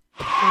halt.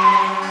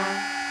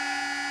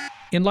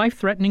 In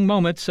life-threatening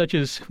moments, such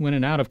as when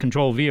an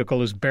out-of-control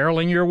vehicle is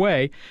barreling your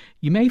way,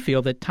 you may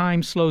feel that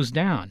time slows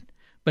down.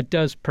 But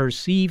does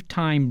perceived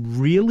time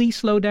really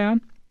slow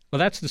down? Well,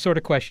 that's the sort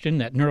of question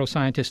that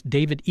neuroscientist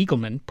David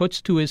Eagleman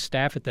puts to his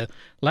staff at the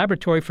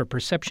Laboratory for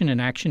Perception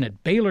and Action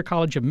at Baylor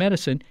College of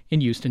Medicine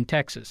in Houston,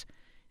 Texas.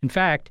 In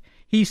fact,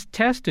 he's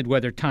tested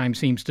whether time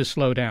seems to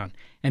slow down,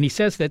 and he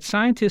says that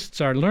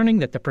scientists are learning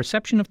that the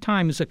perception of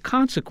time is a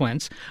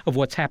consequence of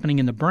what's happening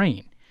in the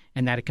brain,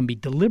 and that it can be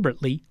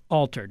deliberately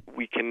altered.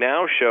 We can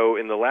now show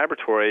in the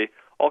laboratory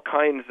all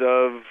kinds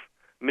of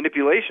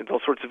manipulations,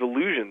 all sorts of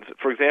illusions.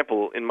 For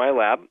example, in my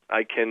lab,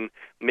 I can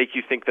make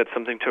you think that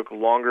something took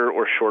longer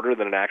or shorter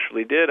than it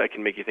actually did. I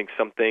can make you think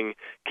something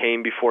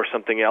came before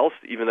something else,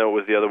 even though it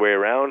was the other way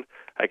around.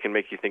 I can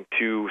make you think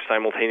two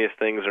simultaneous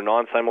things are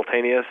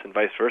non-simultaneous and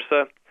vice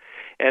versa.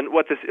 And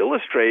what this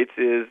illustrates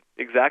is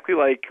exactly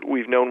like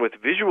we've known with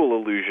visual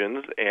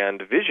illusions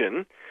and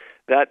vision,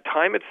 that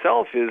time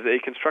itself is a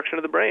construction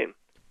of the brain.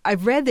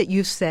 I've read that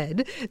you've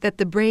said that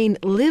the brain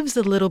lives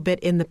a little bit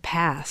in the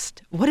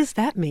past. What does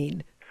that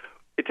mean?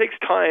 It takes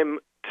time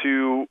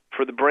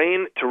for the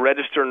brain to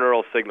register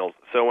neural signals.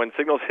 So when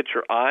signals hit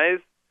your eyes,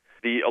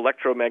 the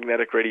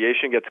electromagnetic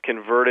radiation gets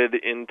converted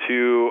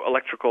into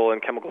electrical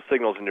and chemical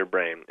signals in your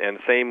brain. And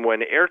same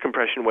when air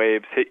compression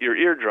waves hit your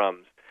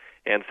eardrums.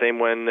 And same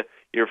when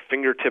your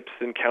fingertips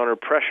encounter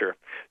pressure.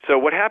 So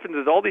what happens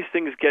is all these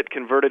things get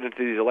converted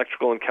into these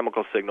electrical and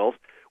chemical signals,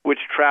 which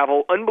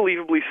travel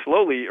unbelievably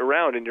slowly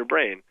around in your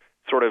brain,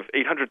 sort of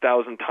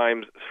 800,000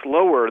 times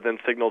slower than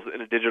signals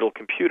in a digital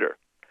computer.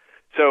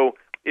 So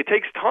it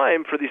takes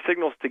time for these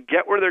signals to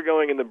get where they're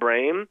going in the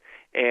brain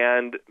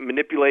and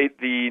manipulate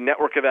the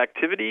network of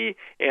activity,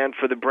 and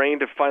for the brain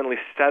to finally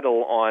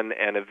settle on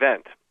an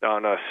event,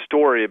 on a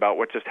story about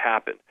what just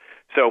happened.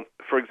 So,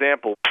 for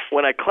example,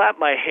 when I clap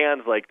my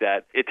hands like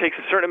that, it takes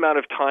a certain amount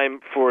of time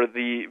for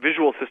the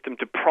visual system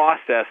to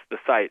process the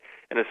sight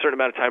and a certain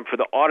amount of time for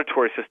the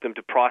auditory system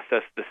to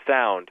process the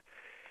sound.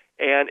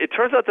 And it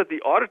turns out that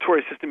the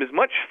auditory system is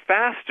much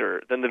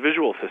faster than the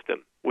visual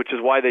system, which is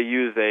why they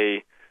use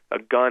a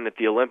gun at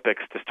the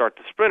Olympics to start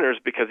the sprinters,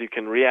 because you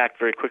can react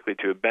very quickly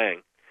to a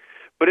bang.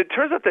 But it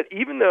turns out that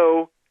even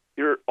though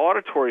your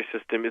auditory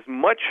system is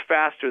much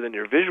faster than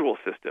your visual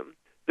system,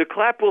 the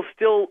clap will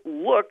still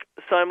look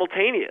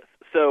simultaneous.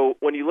 So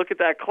when you look at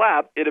that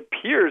clap, it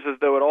appears as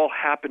though it all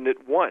happened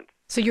at once.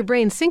 So your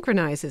brain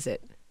synchronizes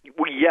it.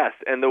 Well, yes,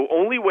 and the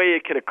only way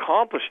it can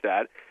accomplish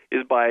that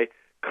is by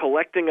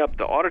collecting up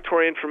the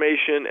auditory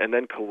information and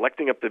then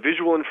collecting up the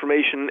visual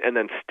information and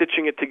then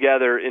stitching it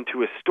together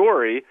into a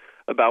story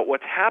about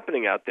what's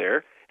happening out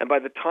there. And by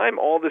the time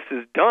all this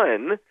is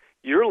done,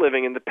 you're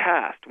living in the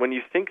past. When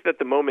you think that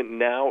the moment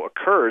now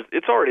occurs,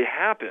 it's already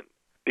happened,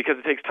 because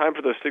it takes time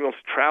for those signals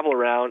to travel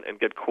around and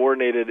get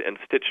coordinated and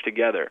stitched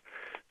together.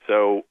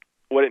 So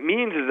what it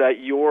means is that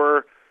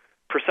your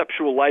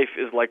perceptual life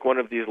is like one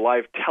of these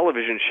live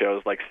television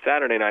shows like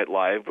Saturday Night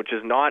Live, which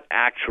is not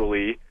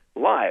actually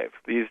live.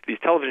 These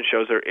television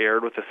shows are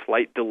aired with a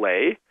slight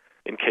delay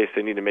in case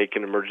they need to make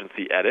an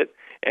emergency edit.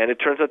 And it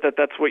turns out that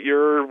that's what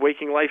your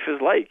waking life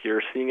is like.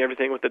 You're seeing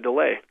everything with a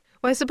delay.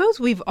 Well, I suppose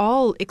we've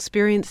all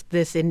experienced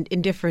this in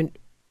different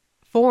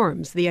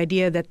forms, the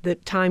idea that the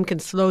time can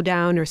slow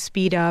down or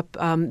speed up,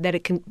 that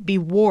it can be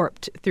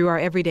warped through our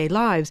everyday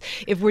lives.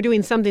 If we're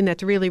doing something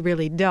that's really,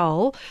 really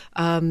dull,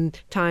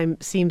 time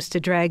seems to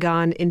drag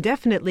on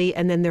indefinitely.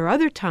 And then there are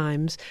other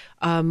times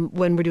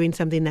when we're doing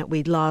something that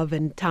we love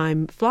and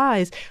time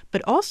flies.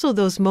 But also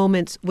those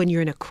moments when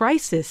you're in a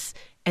crisis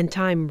and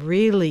time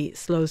really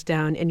slows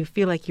down and you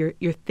feel like you're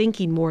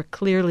thinking more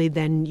clearly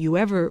than you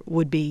ever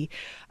would be.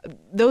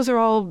 Those are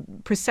all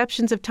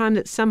perceptions of time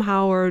that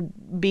somehow are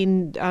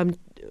being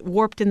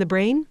warped in the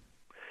brain?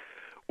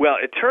 Well,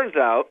 it turns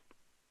out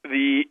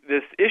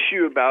this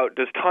issue about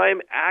does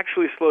time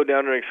actually slow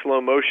down during slow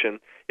motion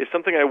is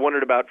something I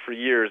wondered about for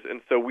years,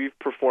 and so we've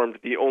performed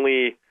the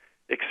only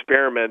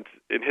experiment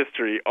in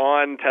history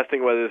on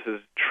testing whether this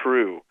is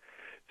true.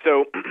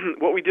 So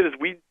what we did is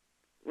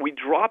we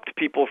dropped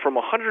people from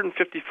a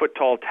 150-foot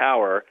tall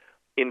tower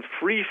in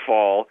free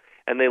fall,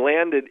 and they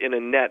landed in a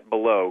net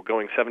below,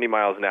 going 70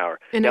 miles an hour.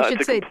 And now, I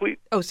should say,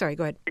 sorry,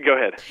 go ahead. Go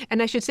ahead.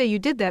 And I should say you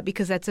did that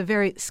because that's a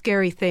very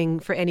scary thing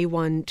for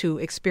anyone to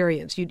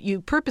experience.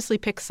 You purposely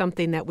picked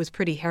something that was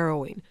pretty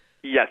harrowing.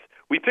 Yes,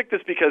 we picked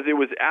this because it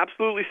was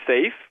absolutely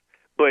safe,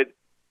 but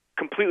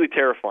completely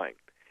terrifying.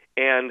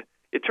 And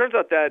it turns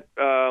out that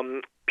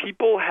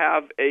people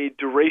have a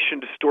duration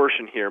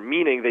distortion here,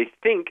 meaning they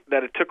think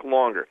that it took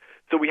longer.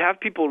 So we have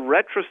people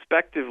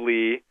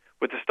retrospectively,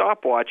 with a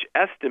stopwatch,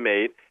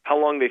 estimate how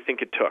long they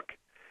think it took.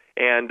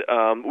 And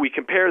we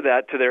compare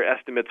that to their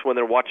estimates when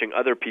they're watching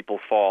other people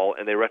fall,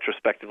 and they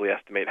retrospectively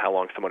estimate how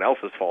long someone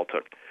else's fall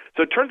took.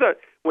 So it turns out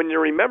when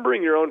you're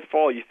remembering your own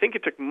fall, you think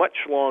it took much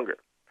longer.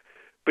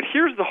 But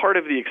here's the heart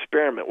of the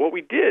experiment. What we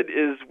did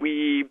is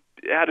we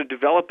had to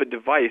develop a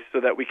device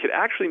so that we could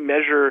actually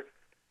measure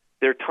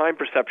their time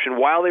perception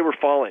while they were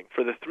falling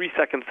for the 3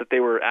 seconds that they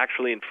were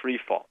actually in free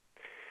fall.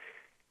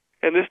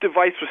 And this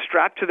device was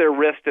strapped to their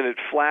wrist, and it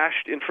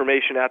flashed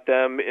information at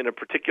them in a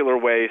particular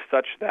way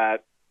such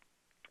that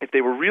if they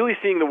were really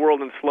seeing the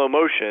world in slow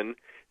motion,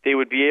 they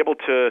would be able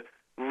to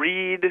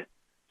read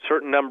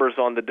certain numbers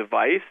on the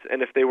device,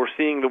 and if they were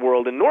seeing the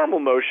world in normal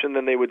motion,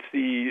 then they would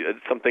see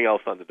something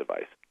else on the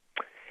device.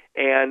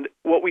 And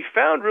what we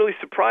found really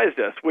surprised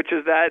us, which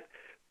is that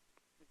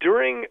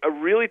during a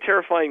really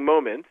terrifying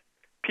moment,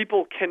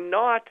 people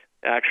cannot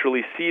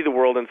actually see the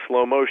world in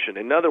slow motion.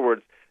 In other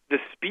words, the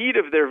speed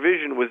of their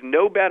vision was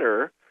no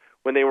better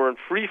when they were in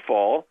free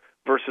fall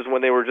versus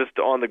when they were just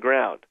on the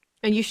ground.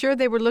 And you sure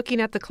they were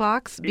looking at the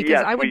clocks? Because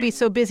yes, I would be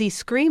so busy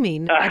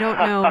screaming. I don't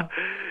know.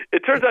 It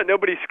turns out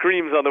nobody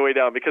screams on the way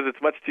down because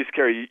it's much too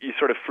scary. You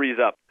sort of freeze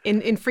up.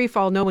 In free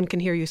fall, no one can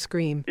hear you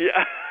scream.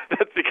 Yeah,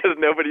 that's because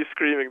nobody's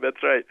screaming.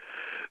 That's right.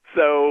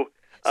 So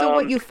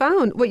what you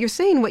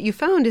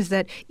found is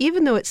that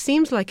even though it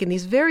seems like in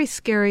these very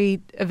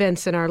scary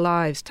events in our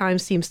lives, time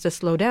seems to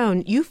slow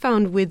down, you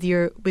found with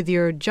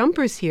your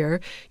jumpers here,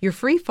 your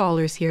free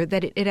fallers here,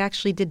 that it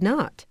actually did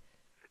not.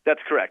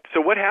 That's correct. So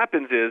what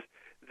happens is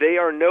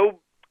they're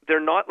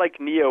not like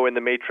Neo in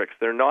the Matrix.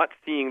 They're not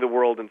seeing the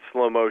world in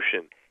slow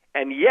motion.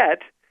 And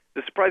yet,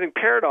 the surprising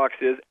paradox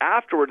is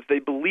afterwards they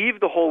believe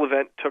the whole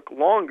event took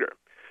longer.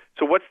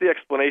 So what's the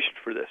explanation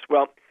for this?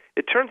 Well,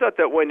 it turns out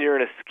that when you're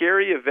in a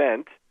scary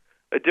event,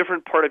 a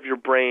different part of your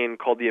brain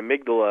called the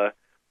amygdala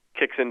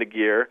kicks into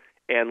gear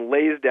and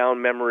lays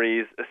down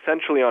memories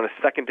essentially on a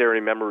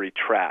secondary memory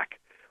track.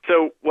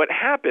 So what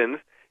happens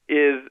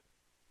is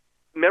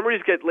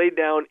memories get laid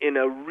down in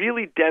a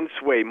really dense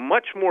way,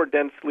 much more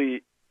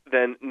densely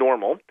than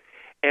normal.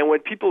 And when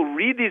people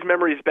read these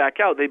memories back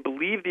out, they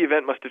believe the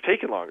event must have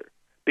taken longer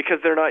because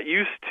they're not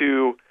used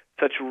to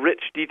such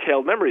rich,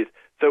 detailed memories.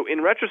 So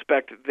in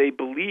retrospect, they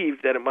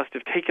believe that it must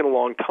have taken a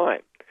long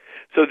time.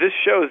 So this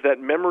shows that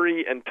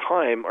memory and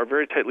time are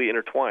very tightly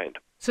intertwined.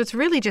 So it's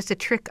really just a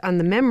trick on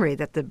the memory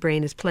that the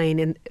brain is playing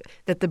in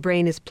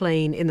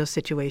those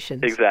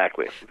situations.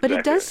 Exactly. But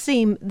it does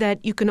seem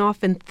that you can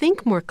often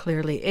think more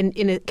clearly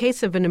in a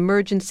case of an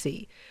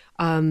emergency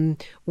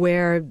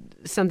where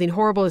something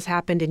horrible has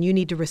happened and you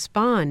need to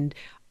respond.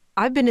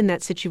 I've been in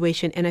that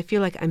situation, and I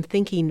feel like I'm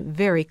thinking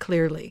very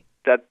clearly.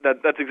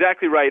 That's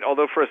exactly right,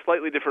 although for a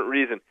slightly different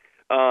reason.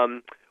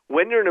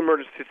 When you're in an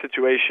emergency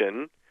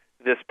situation,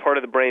 this part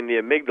of the brain, the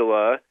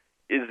amygdala,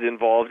 is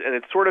involved, and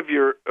it's sort of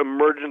your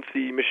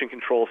emergency mission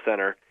control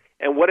center.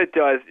 And what it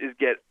does is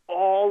get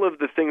all of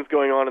the things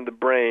going on in the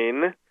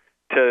brain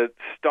to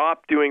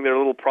stop doing their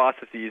little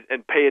processes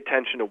and pay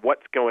attention to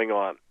what's going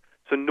on.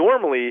 So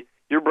normally,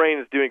 your brain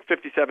is doing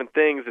 57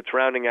 things. It's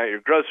rounding out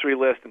your grocery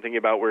list and thinking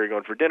about where you're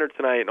going for dinner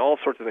tonight and all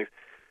sorts of things.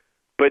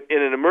 But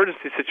in an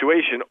emergency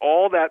situation,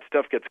 all that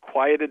stuff gets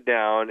quieted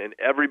down, and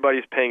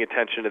everybody's paying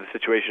attention to the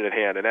situation at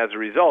hand. And as a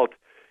result,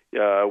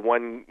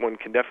 one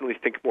can definitely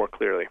think more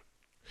clearly.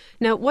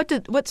 Now,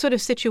 what sort of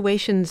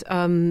situations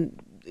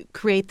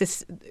create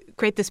this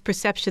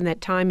perception that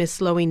time is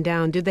slowing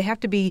down? Do they have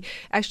to be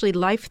actually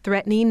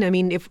life-threatening? I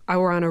mean, if I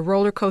were on a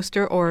roller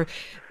coaster or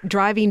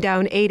driving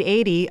down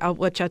 880,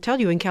 which I'll tell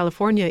you in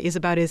California is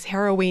about as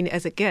harrowing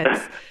as it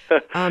gets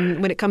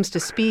when it comes to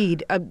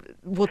speed,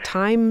 will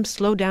time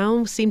slow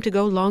down, seem to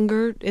go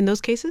longer in those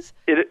cases?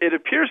 It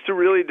appears to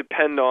really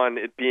depend on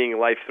it being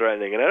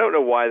life-threatening, and I don't know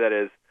why that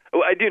is.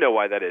 Oh, I do know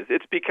why that is.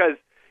 It's because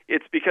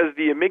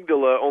the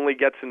amygdala only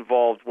gets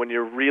involved when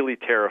you're really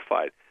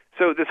terrified.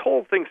 So this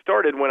whole thing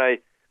started when I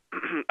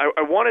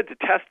wanted to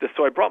test this,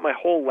 so I brought my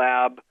whole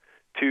lab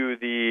to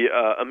the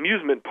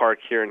amusement park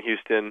here in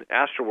Houston,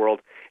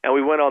 Astroworld, and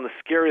we went on the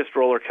scariest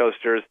roller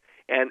coasters,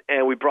 and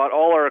we brought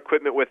all our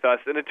equipment with us,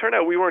 and it turned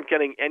out we weren't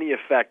getting any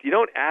effect. You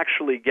don't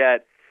actually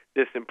get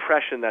this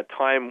impression that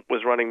time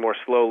was running more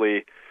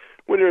slowly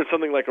when you're in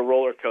something like a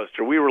roller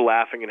coaster. We were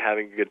laughing and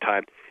having a good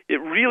time.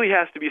 It really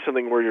has to be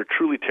something where you're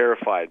truly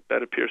terrified.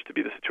 That appears to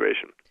be the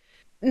situation.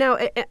 Now,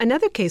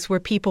 another case where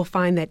people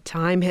find that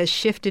time has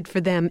shifted for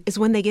them is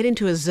when they get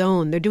into a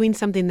zone. They're doing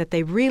something that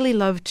they really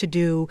love to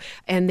do,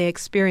 and they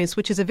experience,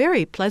 which is a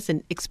very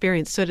pleasant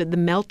experience, sort of the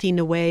melting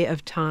away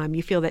of time.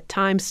 You feel that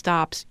time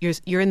stops.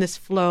 You're in this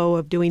flow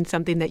of doing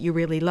something that you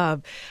really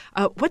love.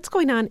 What's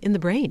going on in the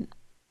brain?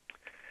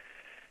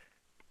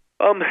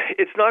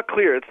 It's not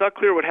clear. It's not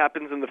clear what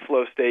happens in the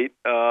flow state.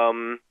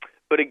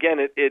 But again,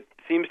 it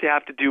seems to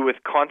have to do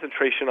with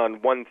concentration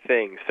on one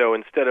thing. So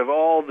instead of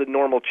all the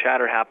normal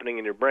chatter happening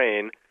in your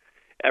brain,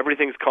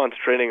 everything's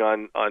concentrating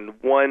on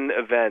one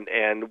event.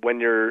 And when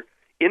you're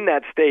in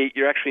that state,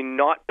 you're actually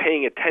not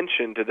paying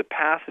attention to the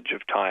passage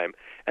of time.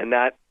 And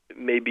that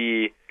may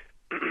be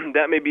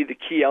the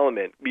key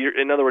element.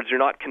 In other words, you're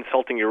not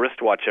consulting your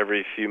wristwatch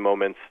every few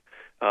moments,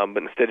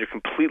 but instead you're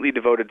completely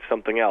devoted to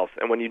something else.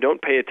 And when you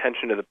don't pay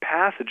attention to the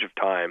passage of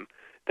time,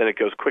 then it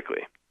goes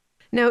quickly.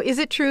 Now, is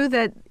it true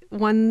that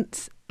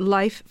one's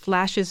life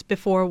flashes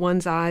before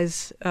one's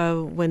eyes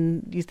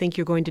when you think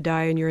you're going to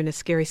die and you're in a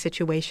scary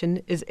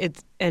situation? Is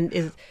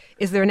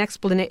there an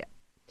explanation?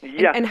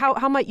 Yes. And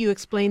how might you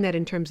explain that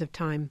in terms of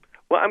time?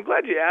 Well, I'm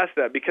glad you asked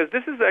that, because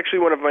this is actually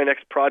one of my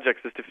next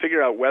projects, is to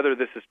figure out whether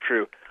this is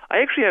true. I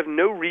actually have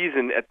no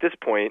reason at this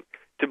point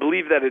to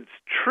believe that it's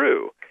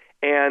true.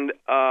 And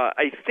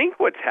I think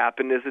what's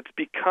happened is it's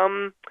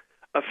become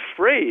a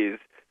phrase.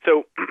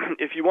 So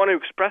if you want to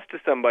express to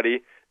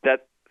somebody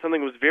that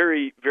something was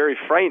very, very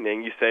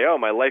frightening, you say, oh,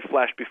 my life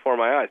flashed before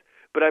my eyes.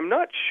 But I'm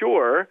not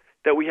sure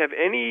that we have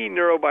any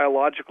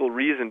neurobiological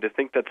reason to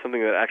think that's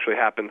something that actually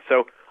happened.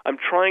 So I'm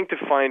trying to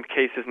find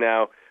cases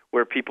now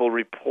where people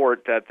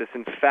report that this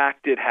in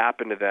fact did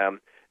happen to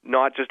them,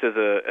 not just as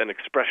an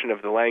expression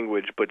of the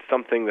language, but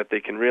something that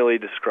they can really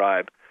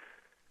describe.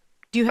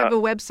 Do you have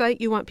a website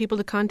you want people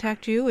to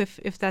contact you if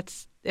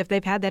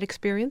they've had that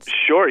experience?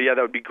 Sure, yeah,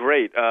 that would be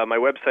great. My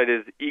website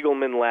is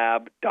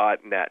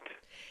eaglemanlab.net.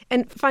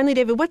 And finally,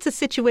 David, what's a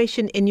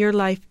situation in your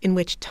life in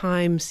which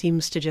time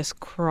seems to just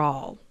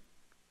crawl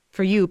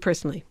for you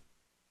personally?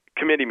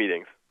 Committee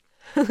meetings.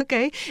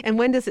 Okay. And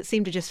when does it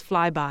seem to just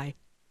fly by?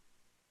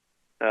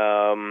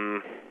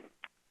 When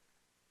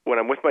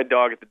I'm with my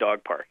dog at the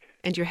dog park.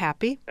 And you're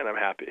happy? And I'm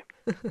happy.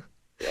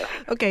 Yes.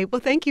 Okay.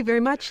 Well, thank you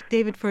very much,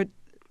 David, for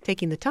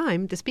taking the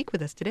time to speak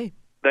with us today.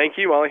 Thank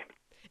you, Molly.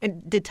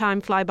 And did time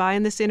fly by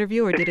in this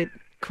interview, or did it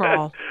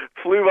crawl?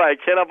 Flew by. I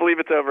cannot believe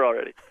it's over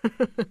already.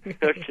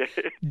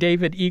 Okay.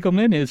 David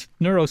Eagleman is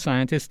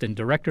neuroscientist and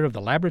director of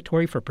the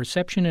Laboratory for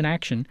Perception and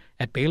Action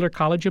at Baylor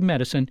College of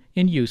Medicine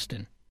in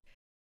Houston.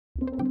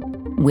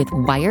 With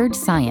Wired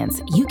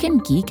Science, you can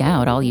geek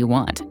out all you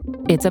want.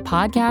 It's a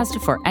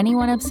podcast for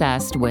anyone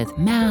obsessed with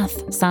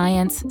math,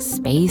 science,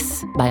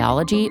 space,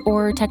 biology,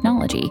 or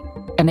technology.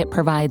 And it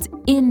provides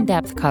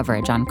in-depth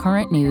coverage on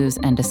current news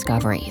and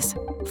discoveries.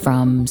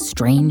 From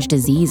strange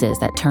diseases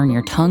that turn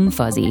your tongue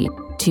fuzzy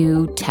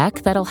to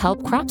tech that'll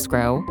help crops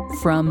grow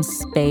from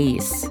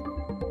space.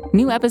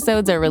 New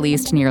episodes are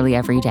released nearly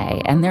every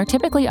day, and they're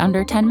typically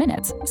under 10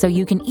 minutes, so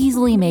you can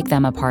easily make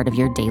them a part of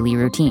your daily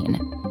routine.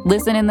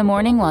 Listen in the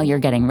morning while you're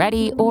getting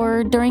ready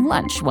or during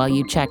lunch while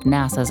you check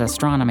NASA's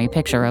astronomy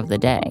picture of the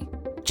day.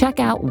 Check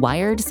out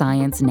Wired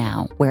Science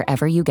now,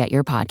 wherever you get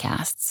your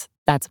podcasts.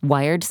 That's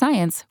Wired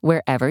Science,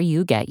 wherever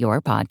you get your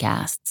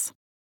podcasts.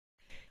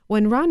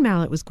 When Ron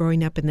Mallett was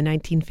growing up in the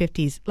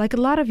 1950s, like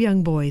a lot of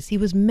young boys, he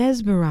was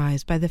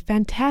mesmerized by the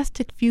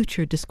fantastic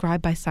future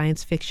described by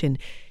science fiction,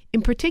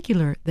 in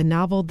particular the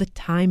novel The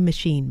Time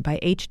Machine by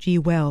H.G.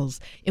 Wells,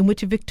 in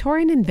which a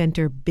Victorian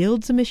inventor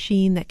builds a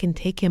machine that can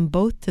take him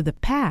both to the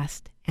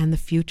past and the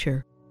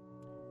future.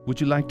 "Would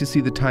you like to see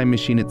the time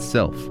machine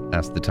itself?"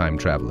 asked the time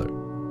traveler.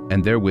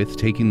 And therewith,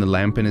 taking the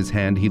lamp in his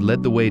hand, he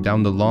led the way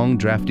down the long,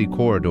 drafty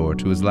corridor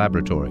to his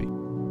laboratory.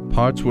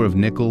 Parts were of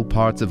nickel,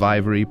 parts of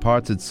ivory,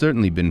 parts had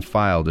certainly been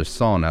filed or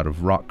sawn out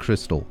of rock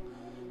crystal.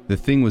 The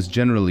thing was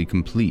generally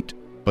complete,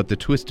 but the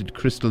twisted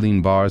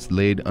crystalline bars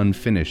laid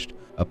unfinished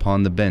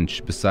upon the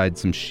bench beside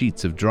some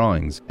sheets of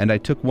drawings, and I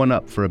took one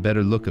up for a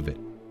better look of it.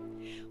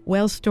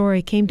 Wells'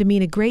 story came to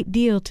mean a great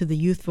deal to the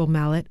youthful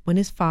Mallett when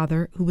his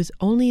father, who was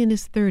only in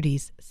his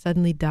 30s,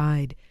 suddenly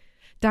died.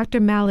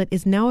 Dr. Mallett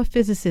is now a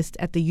physicist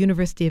at the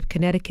University of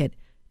Connecticut.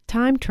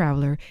 Time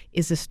Traveler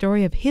is the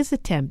story of his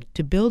attempt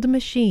to build a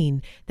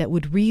machine that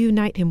would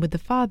reunite him with the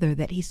father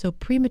that he so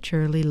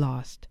prematurely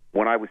lost.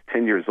 When I was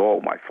 10 years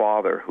old, my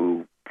father,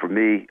 who, for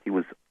me, he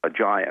was a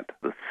giant.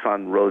 The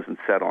sun rose and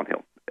set on him.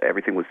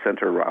 Everything was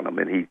centered around him,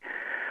 and he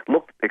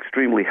looked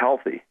extremely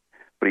healthy,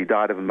 but he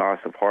died of a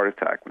massive heart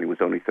attack when he was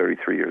only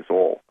 33 years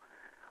old.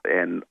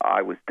 And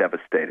I was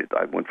devastated.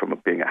 I went from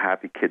being a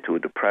happy kid to a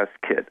depressed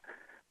kid.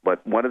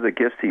 But one of the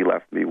gifts he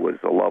left me was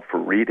a love for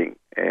reading.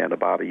 And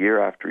about a year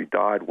after he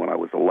died, when I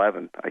was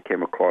 11, I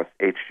came across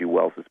H.G.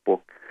 Wells'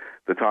 book,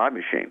 The Time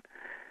Machine.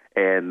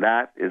 And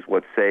that is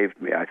what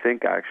saved me. I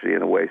think actually,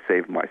 in a way,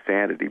 saved my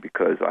sanity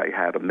because I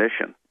had a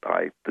mission.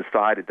 I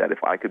decided that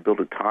if I could build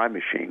a time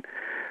machine,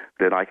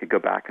 then I could go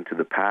back into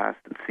the past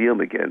and see him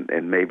again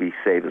and maybe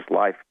save his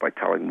life by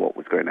telling him what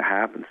was going to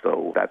happen.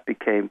 So that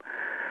became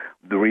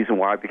the reason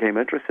why I became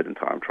interested in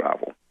time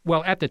travel.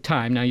 Well, at the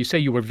time, now you say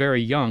you were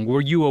very young.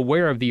 Were you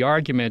aware of the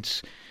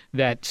arguments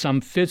that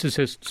some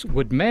physicists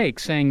would make,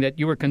 saying that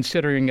you were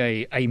considering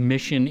a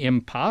mission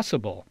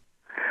impossible?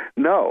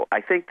 No,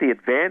 I think the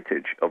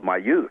advantage of my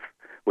youth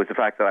was the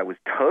fact that I was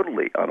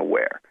totally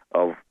unaware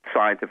of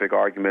scientific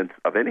arguments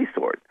of any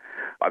sort.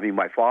 I mean,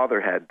 my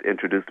father had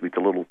introduced me to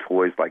little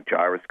toys like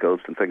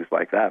gyroscopes and things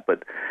like that,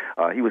 but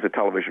he was a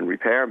television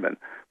repairman.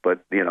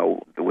 But, you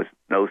know, there was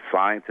no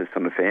scientist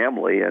in the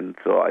family, and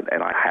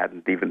I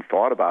hadn't even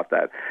thought about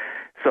that.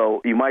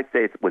 So you might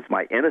say it was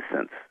my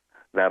innocence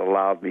that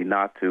allowed me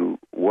not to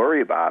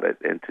worry about it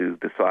and to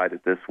decide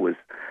that this was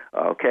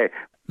okay.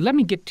 Let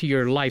me get to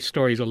your life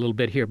stories a little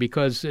bit here,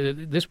 because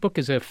this book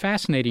is a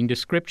fascinating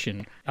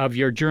description of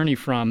your journey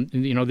from,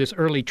 this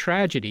early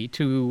tragedy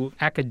to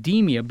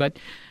academia. But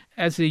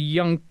as a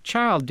young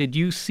child, did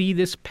you see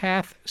this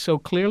path so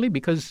clearly?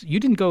 Because you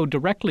didn't go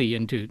directly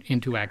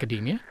into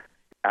academia.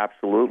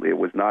 Absolutely. It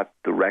was not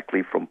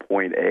directly from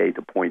point A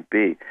to point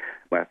B.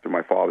 After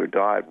my father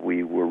died,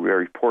 we were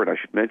very poor. And I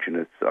should mention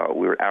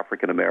we were an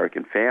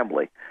African-American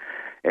family.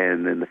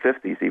 And in the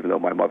 50s, even though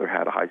my mother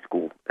had a high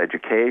school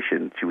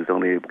education, she was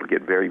only able to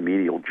get very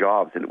menial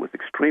jobs, and it was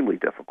extremely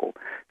difficult.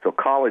 So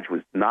college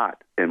was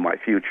not in my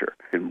future.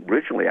 And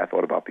originally, I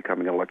thought about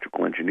becoming an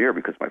electrical engineer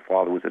because my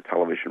father was a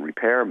television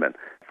repairman.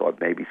 I thought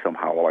maybe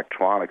somehow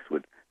electronics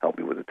would help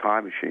me with a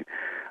time machine.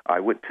 I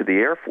went to the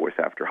Air Force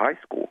after high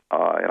school,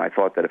 and I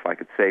thought that if I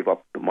could save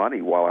up the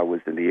money while I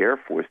was in the Air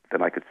Force,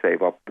 then I could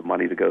save up the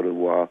money to go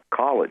to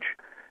college.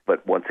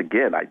 But once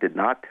again, I did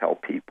not tell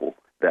people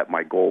that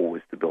my goal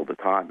was to build a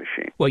time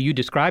machine. Well, you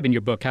describe in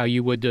your book how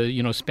you would,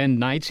 spend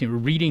nights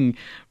reading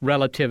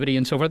relativity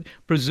and so forth.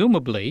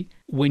 Presumably,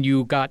 when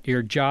you got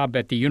your job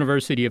at the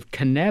University of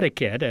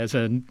Connecticut as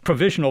a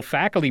provisional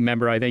faculty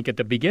member, I think at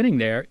the beginning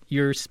there,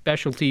 your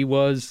specialty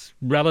was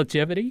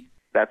relativity?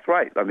 That's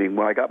right. I mean,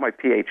 when I got my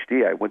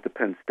PhD, I went to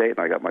Penn State and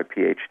I got my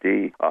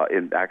PhD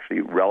in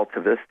actually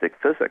relativistic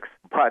physics.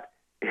 But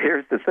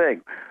here's the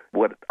thing.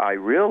 What I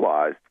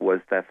realized was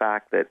the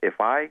fact that if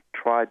I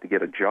tried to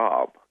get a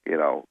job,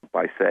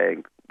 by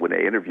saying when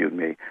they interviewed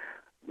me,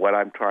 what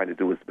I'm trying to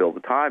do is build a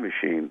time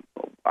machine,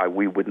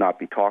 we would not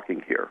be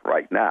talking here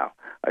right now.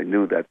 I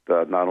knew that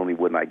not only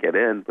wouldn't I get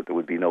in, but there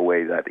would be no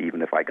way that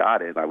even if I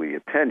got in, I would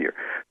get tenure.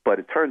 But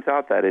it turns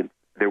out that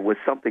there was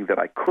something that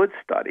I could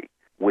study,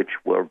 which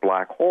were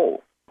black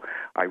holes.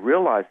 I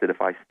realized that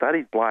if I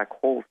studied black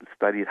holes and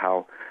studied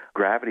how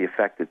gravity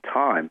affected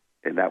time,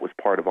 and that was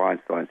part of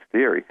Einstein's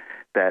theory,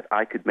 that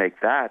I could make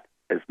that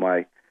as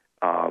my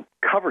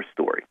cover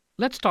story.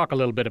 Let's talk a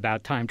little bit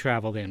about time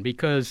travel then,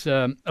 because,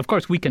 of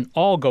course, we can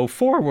all go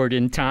forward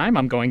in time.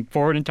 I'm going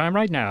forward in time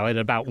right now at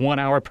about 1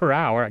 hour per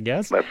hour, I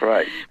guess. That's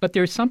right. But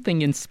there's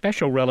something in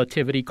special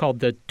relativity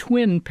called the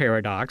twin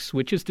paradox,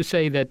 which is to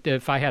say that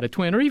if I had a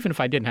twin, or even if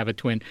I didn't have a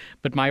twin,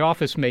 but my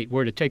office mate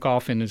were to take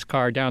off in his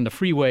car down the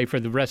freeway for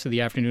the rest of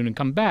the afternoon and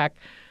come back,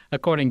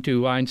 according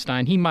to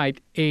Einstein, he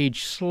might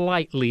age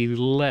slightly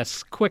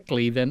less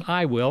quickly than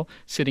I will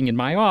sitting in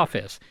my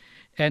office.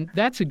 And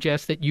that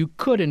suggests that you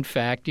could, in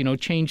fact,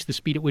 change the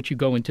speed at which you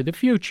go into the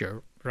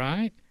future,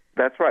 right?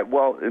 That's right.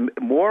 Well,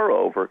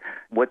 moreover,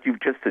 what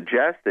you've just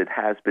suggested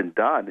has been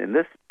done, and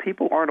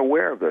people aren't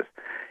aware of this.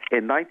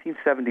 In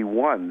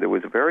 1971, there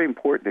was a very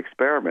important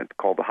experiment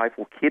called the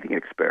Heifel-Keating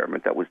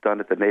experiment that was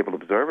done at the Naval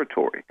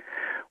Observatory.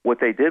 What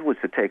they did was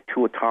to take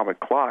two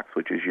atomic clocks,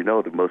 which, as you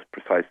know, the most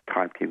precise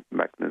timekeeping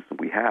mechanism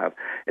we have,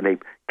 and they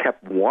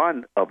kept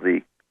one of the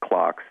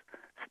clocks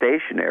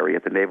stationary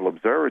at the Naval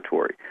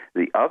Observatory.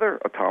 The other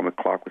atomic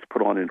clock was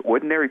put on an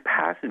ordinary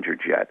passenger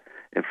jet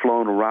and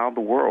flown around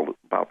the world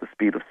about the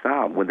speed of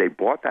sound. When they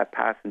brought that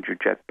passenger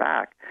jet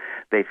back,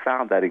 they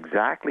found that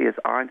exactly as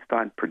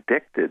Einstein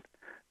predicted,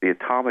 the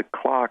atomic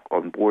clock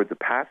on board the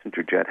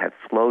passenger jet had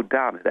slowed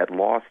down. It had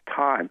lost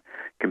time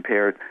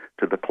compared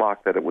to the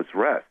clock that it was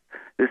rest.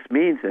 This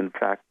means, in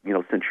fact,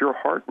 since your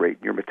heart rate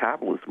and your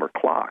metabolism are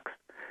clocks,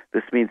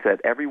 this means that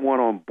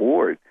everyone on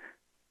board,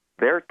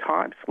 their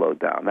time slowed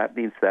down. That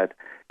means that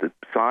the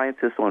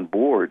scientists on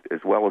board, as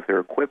well as their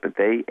equipment,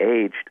 they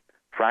aged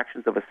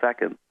fractions of a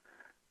second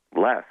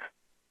less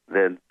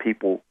than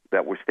people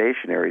that were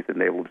stationary at the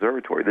Naval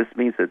Observatory. This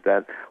means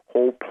that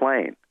whole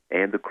plane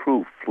and the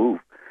crew flew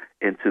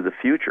into the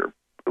future.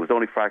 It was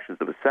only fractions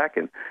of a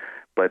second,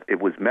 but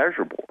it was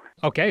measurable.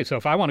 Okay, so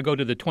if I want to go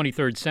to the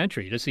 23rd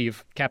century to see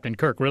if Captain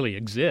Kirk really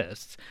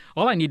exists,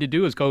 all I need to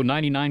do is go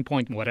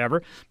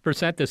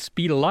 99% the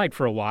speed of light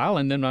for a while,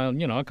 and then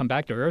I'll come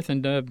back to Earth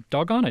and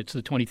doggone it, it's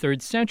the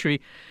 23rd century.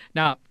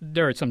 Now,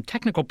 there are some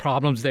technical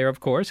problems there,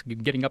 of course,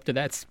 getting up to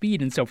that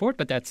speed and so forth,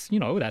 but that's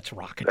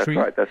rocketry. That's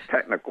right, that's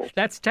technical.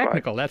 That's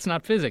technical, right. That's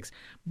not physics.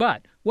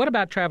 But what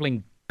about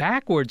traveling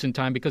backwards in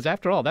time, because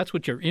after all, that's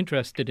what you're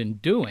interested in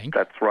doing.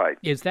 That's right.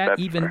 Is that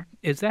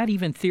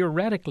even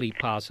theoretically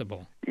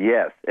possible?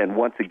 Yes, and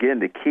once again,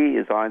 the key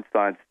is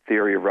Einstein's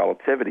theory of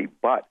relativity,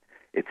 but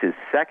it's his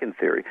second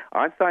theory.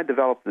 Einstein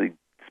developed the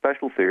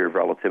special theory of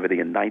relativity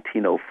in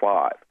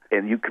 1905,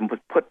 and you can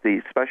put the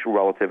special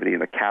relativity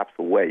in a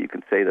capsule way. You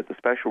can say that the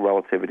special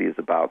relativity is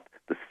about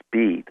the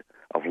speed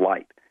of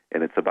light,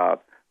 and it's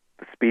about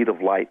the speed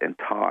of light and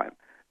time.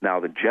 Now,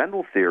 the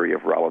general theory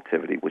of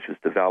relativity, which was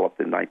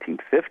developed in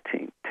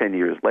 1915, 10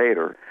 years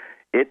later,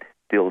 it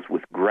deals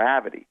with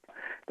gravity.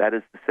 That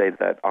is to say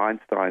that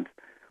Einstein's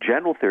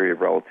general theory of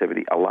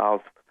relativity allows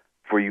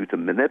for you to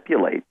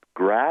manipulate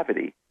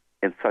gravity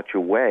in such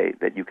a way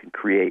that you can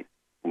create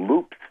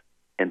loops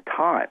in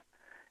time.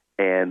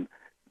 And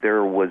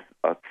there was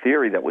a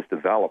theory that was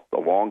developed a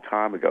long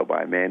time ago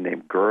by a man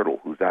named Gödel,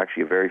 who's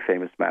actually a very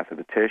famous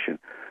mathematician,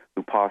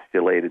 who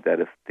postulated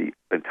that if the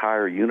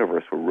entire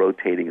universe were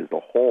rotating as a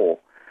whole,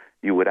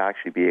 you would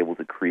actually be able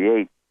to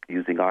create,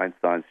 using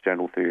Einstein's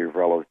general theory of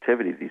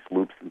relativity, these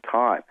loops in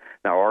time.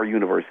 Now, our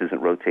universe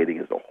isn't rotating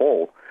as a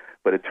whole,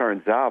 but it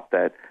turns out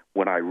that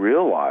when I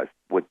realized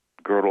what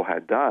Gödel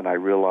had done, I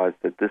realized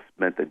that this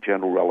meant that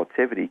general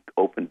relativity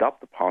opened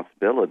up the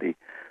possibility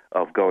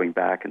of going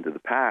back into the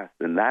past,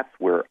 and that's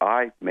where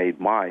I made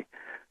my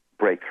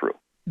breakthrough.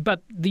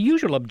 But the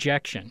usual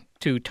objection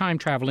to time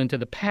travel into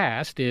the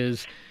past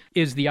is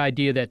the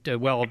idea that,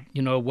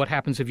 what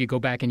happens if you go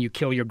back and you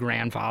kill your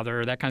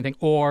grandfather or that kind of thing?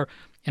 Or,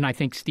 and I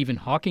think Stephen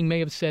Hawking may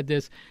have said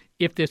this,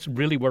 if this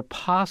really were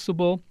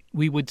possible,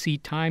 we would see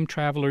time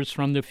travelers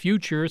from the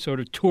future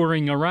sort of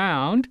touring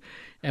around,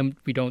 and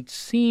we don't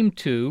seem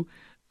to.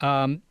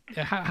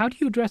 How do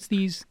you address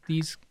these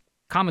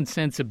common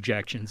sense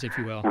objections, if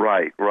you will?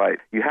 Right.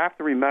 You have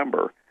to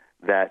remember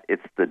that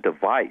it's the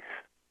device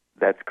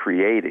that's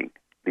creating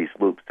these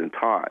loops in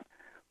time.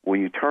 When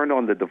you turn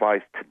on the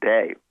device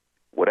today,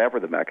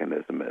 whatever the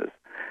mechanism is,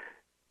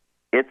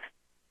 it's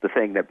the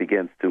thing that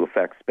begins to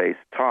affect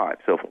space-time.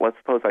 So let's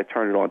suppose I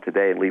turn it on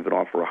today and leave it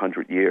on for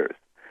 100 years.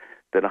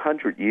 Then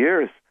 100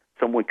 years,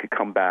 someone could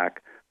come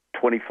back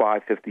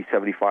 25, 50,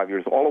 75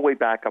 years, all the way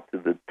back up to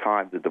the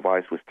time the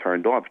device was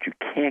turned on, but you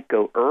can't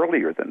go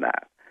earlier than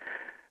that.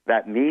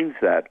 That means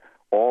that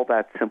all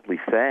that's simply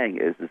saying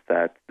is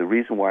that the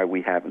reason why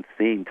we haven't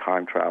seen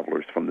time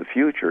travelers from the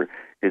future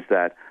is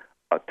that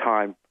a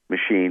time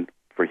machine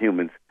for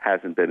humans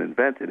hasn't been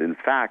invented. In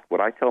fact,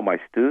 what I tell my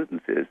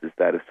students is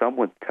that if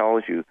someone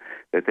tells you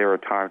that they're a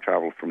time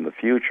traveler from the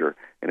future,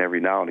 and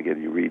every now and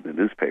again you read in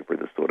the newspaper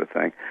this sort of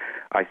thing,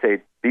 I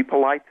say, be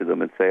polite to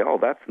them and say, oh,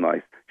 that's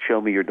nice,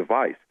 show me your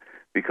device.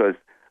 Because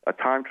a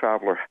time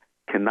traveler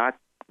cannot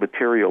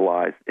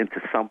materialize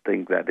into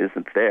something that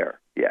isn't there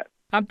yet.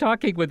 I'm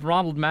talking with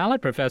Ronald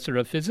Mallett, professor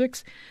of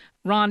physics.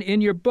 Ron, in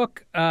your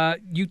book,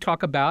 you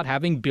talk about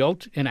having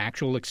built an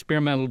actual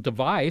experimental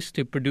device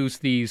to produce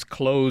these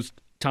closed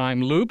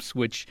time loops,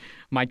 which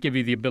might give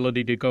you the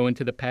ability to go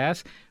into the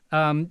past.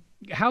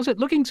 How's it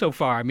looking so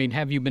far? I mean,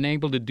 have you been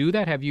able to do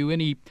that? Have you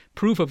any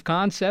proof of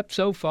concept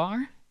so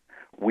far?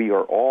 We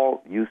are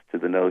all used to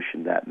the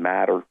notion that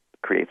matter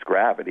creates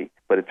gravity,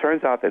 but it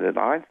turns out that in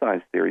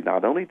Einstein's theory,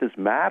 not only does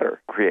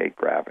matter create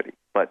gravity,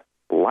 but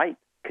light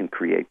can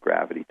create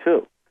gravity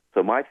too.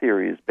 So my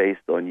theory is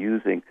based on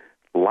using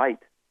light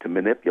to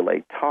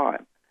manipulate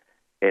time.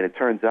 And it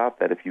turns out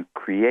that if you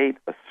create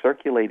a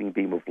circulating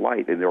beam of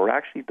light, and there are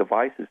actually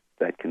devices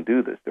that can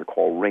do this, they're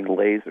called ring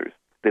lasers,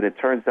 then it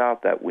turns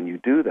out that when you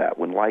do that,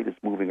 when light is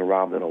moving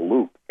around in a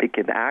loop, it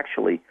can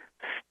actually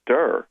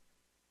stir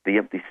the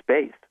empty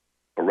space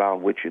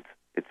around which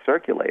it's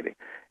circulating.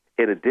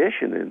 In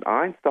addition, in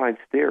Einstein's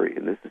theory,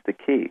 and this is the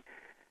key,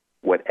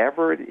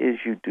 whatever it is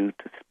you do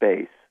to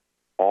space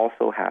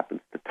also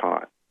happens to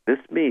time. This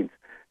means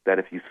that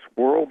if you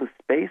swirl the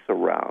space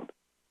around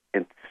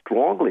and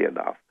strongly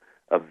enough,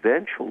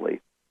 eventually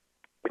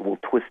it will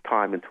twist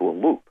time into a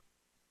loop.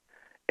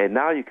 And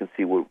now you can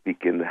see what will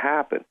begin to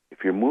happen. If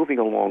you're moving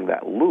along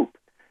that loop,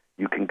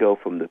 you can go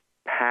from the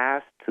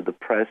past to the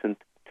present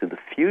to the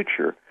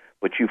future,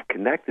 but you've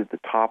connected the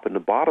top and the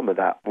bottom of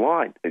that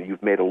line, and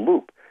you've made a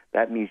loop.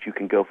 That means you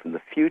can go from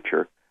the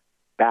future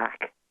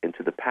back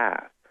into the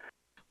past.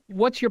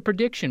 What's your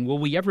prediction? Will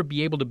we ever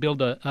be able to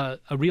build a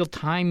real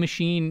time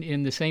machine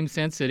in the same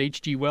sense that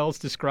H.G. Wells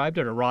described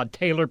it or Rod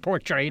Taylor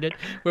portrayed it,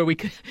 where we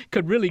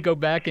could really go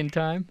back in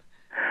time?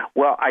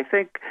 Well, I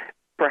think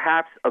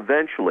perhaps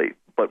eventually,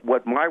 but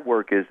what my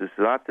work is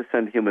not to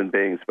send human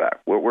beings back.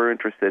 What we're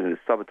interested in is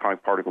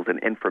subatomic particles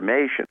and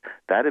information.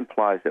 That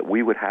implies that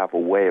we would have a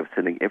way of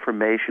sending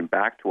information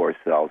back to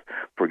ourselves,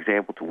 for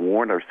example, to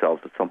warn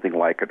ourselves of something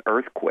like an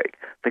earthquake.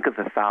 Think of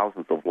the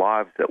thousands of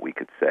lives that we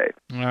could save.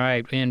 All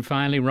right. And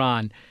finally,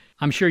 Ron,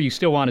 I'm sure you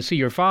still want to see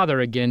your father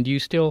again. Do you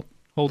still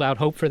hold out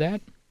hope for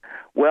that?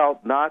 Well,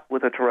 not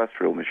with a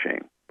terrestrial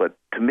machine. But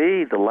to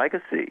me, the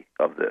legacy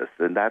of this,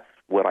 and that's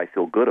what I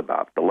feel good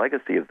about, the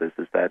legacy of this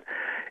is that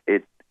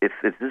if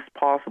it is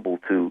possible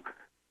to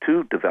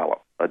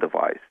develop a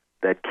device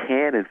that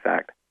can, in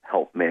fact,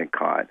 help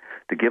mankind,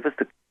 to give us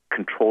the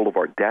control of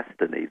our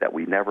destiny that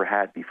we never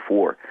had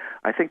before,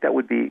 I think that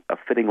would be a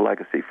fitting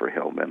legacy for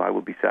him, and I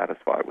would be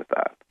satisfied with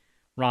that.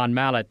 Ron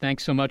Mallett,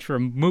 thanks so much for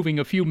moving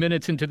a few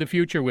minutes into the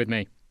future with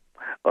me.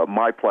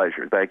 My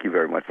pleasure. Thank you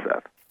very much,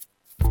 Seth.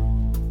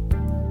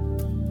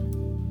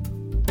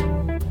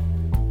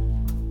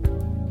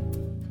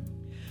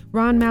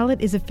 Ron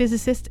Mallett is a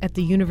physicist at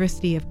the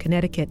University of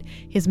Connecticut.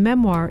 His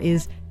memoir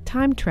is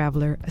Time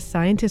Traveler, a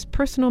scientist's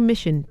personal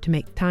mission to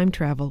make time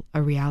travel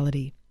a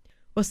reality.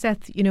 Well,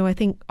 Seth, I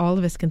think all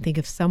of us can think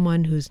of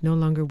someone who's no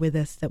longer with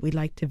us that we'd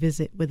like to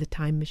visit with a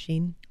time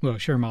machine. Well,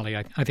 sure, Molly.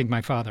 I think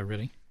my father,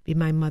 really. Be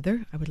my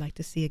mother, I would like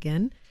to see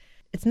again.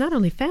 It's not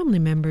only family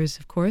members,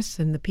 of course,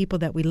 and the people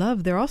that we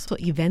love. There are also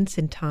events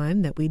in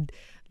time that we'd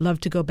love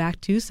to go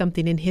back to,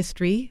 something in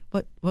history.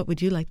 What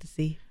would you like to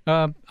see?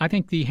 I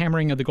think the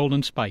hammering of the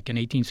golden spike in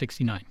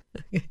 1869.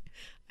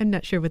 I'm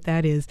not sure what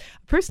that is.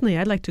 Personally,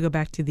 I'd like to go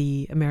back to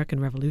the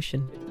American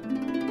Revolution.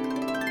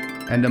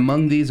 And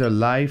among these are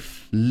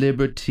life,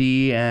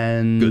 liberty,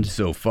 and... Good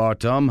so far,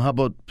 Tom. How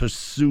about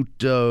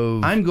pursuit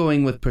of... I'm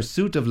going with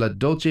pursuit of la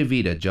dolce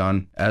vita,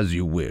 John. As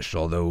you wish,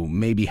 although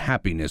maybe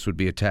happiness would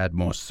be a tad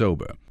more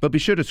sober. But be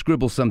sure to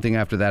scribble something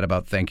after that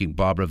about thanking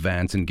Barbara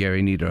Vance and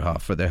Gary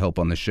Niederhoff for their help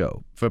on the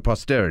show, for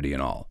posterity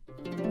and all.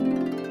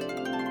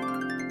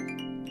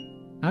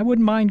 I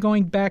wouldn't mind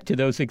going back to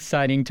those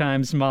exciting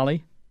times,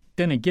 Molly.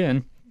 Then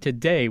again,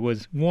 today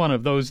was one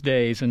of those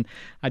days, and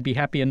I'd be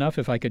happy enough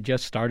if I could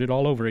just start it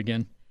all over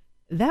again.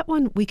 That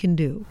one we can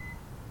do.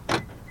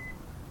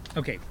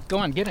 Okay, go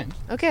on, get in.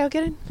 Okay, I'll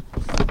get in.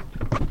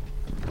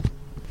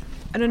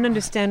 I don't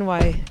understand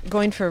why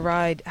going for a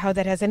ride, how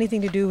that has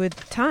anything to do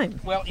with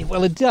time. Well,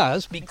 it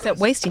does. Except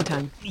wasting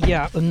time.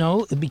 Yeah,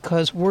 no,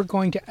 because we're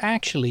going to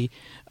actually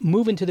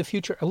move into the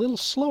future a little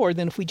slower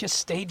than if we just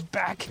stayed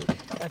back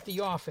at the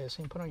office.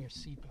 And put on your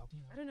seatbelt.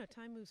 I don't know,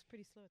 time moves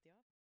pretty slow at the office.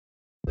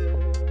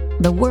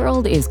 The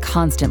world is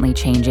constantly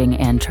changing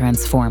and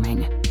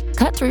transforming.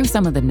 Cut through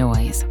some of the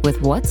noise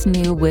with What's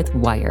New with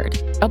Wired,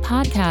 a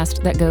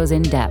podcast that goes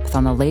in depth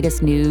on the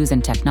latest news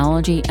and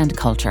technology and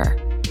culture.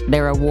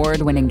 Their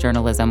award-winning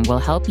journalism will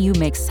help you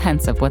make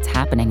sense of what's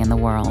happening in the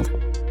world.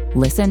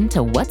 Listen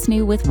to What's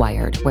New with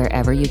Wired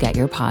wherever you get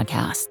your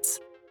podcasts.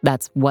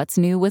 That's What's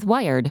New with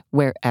Wired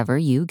wherever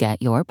you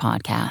get your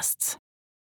podcasts.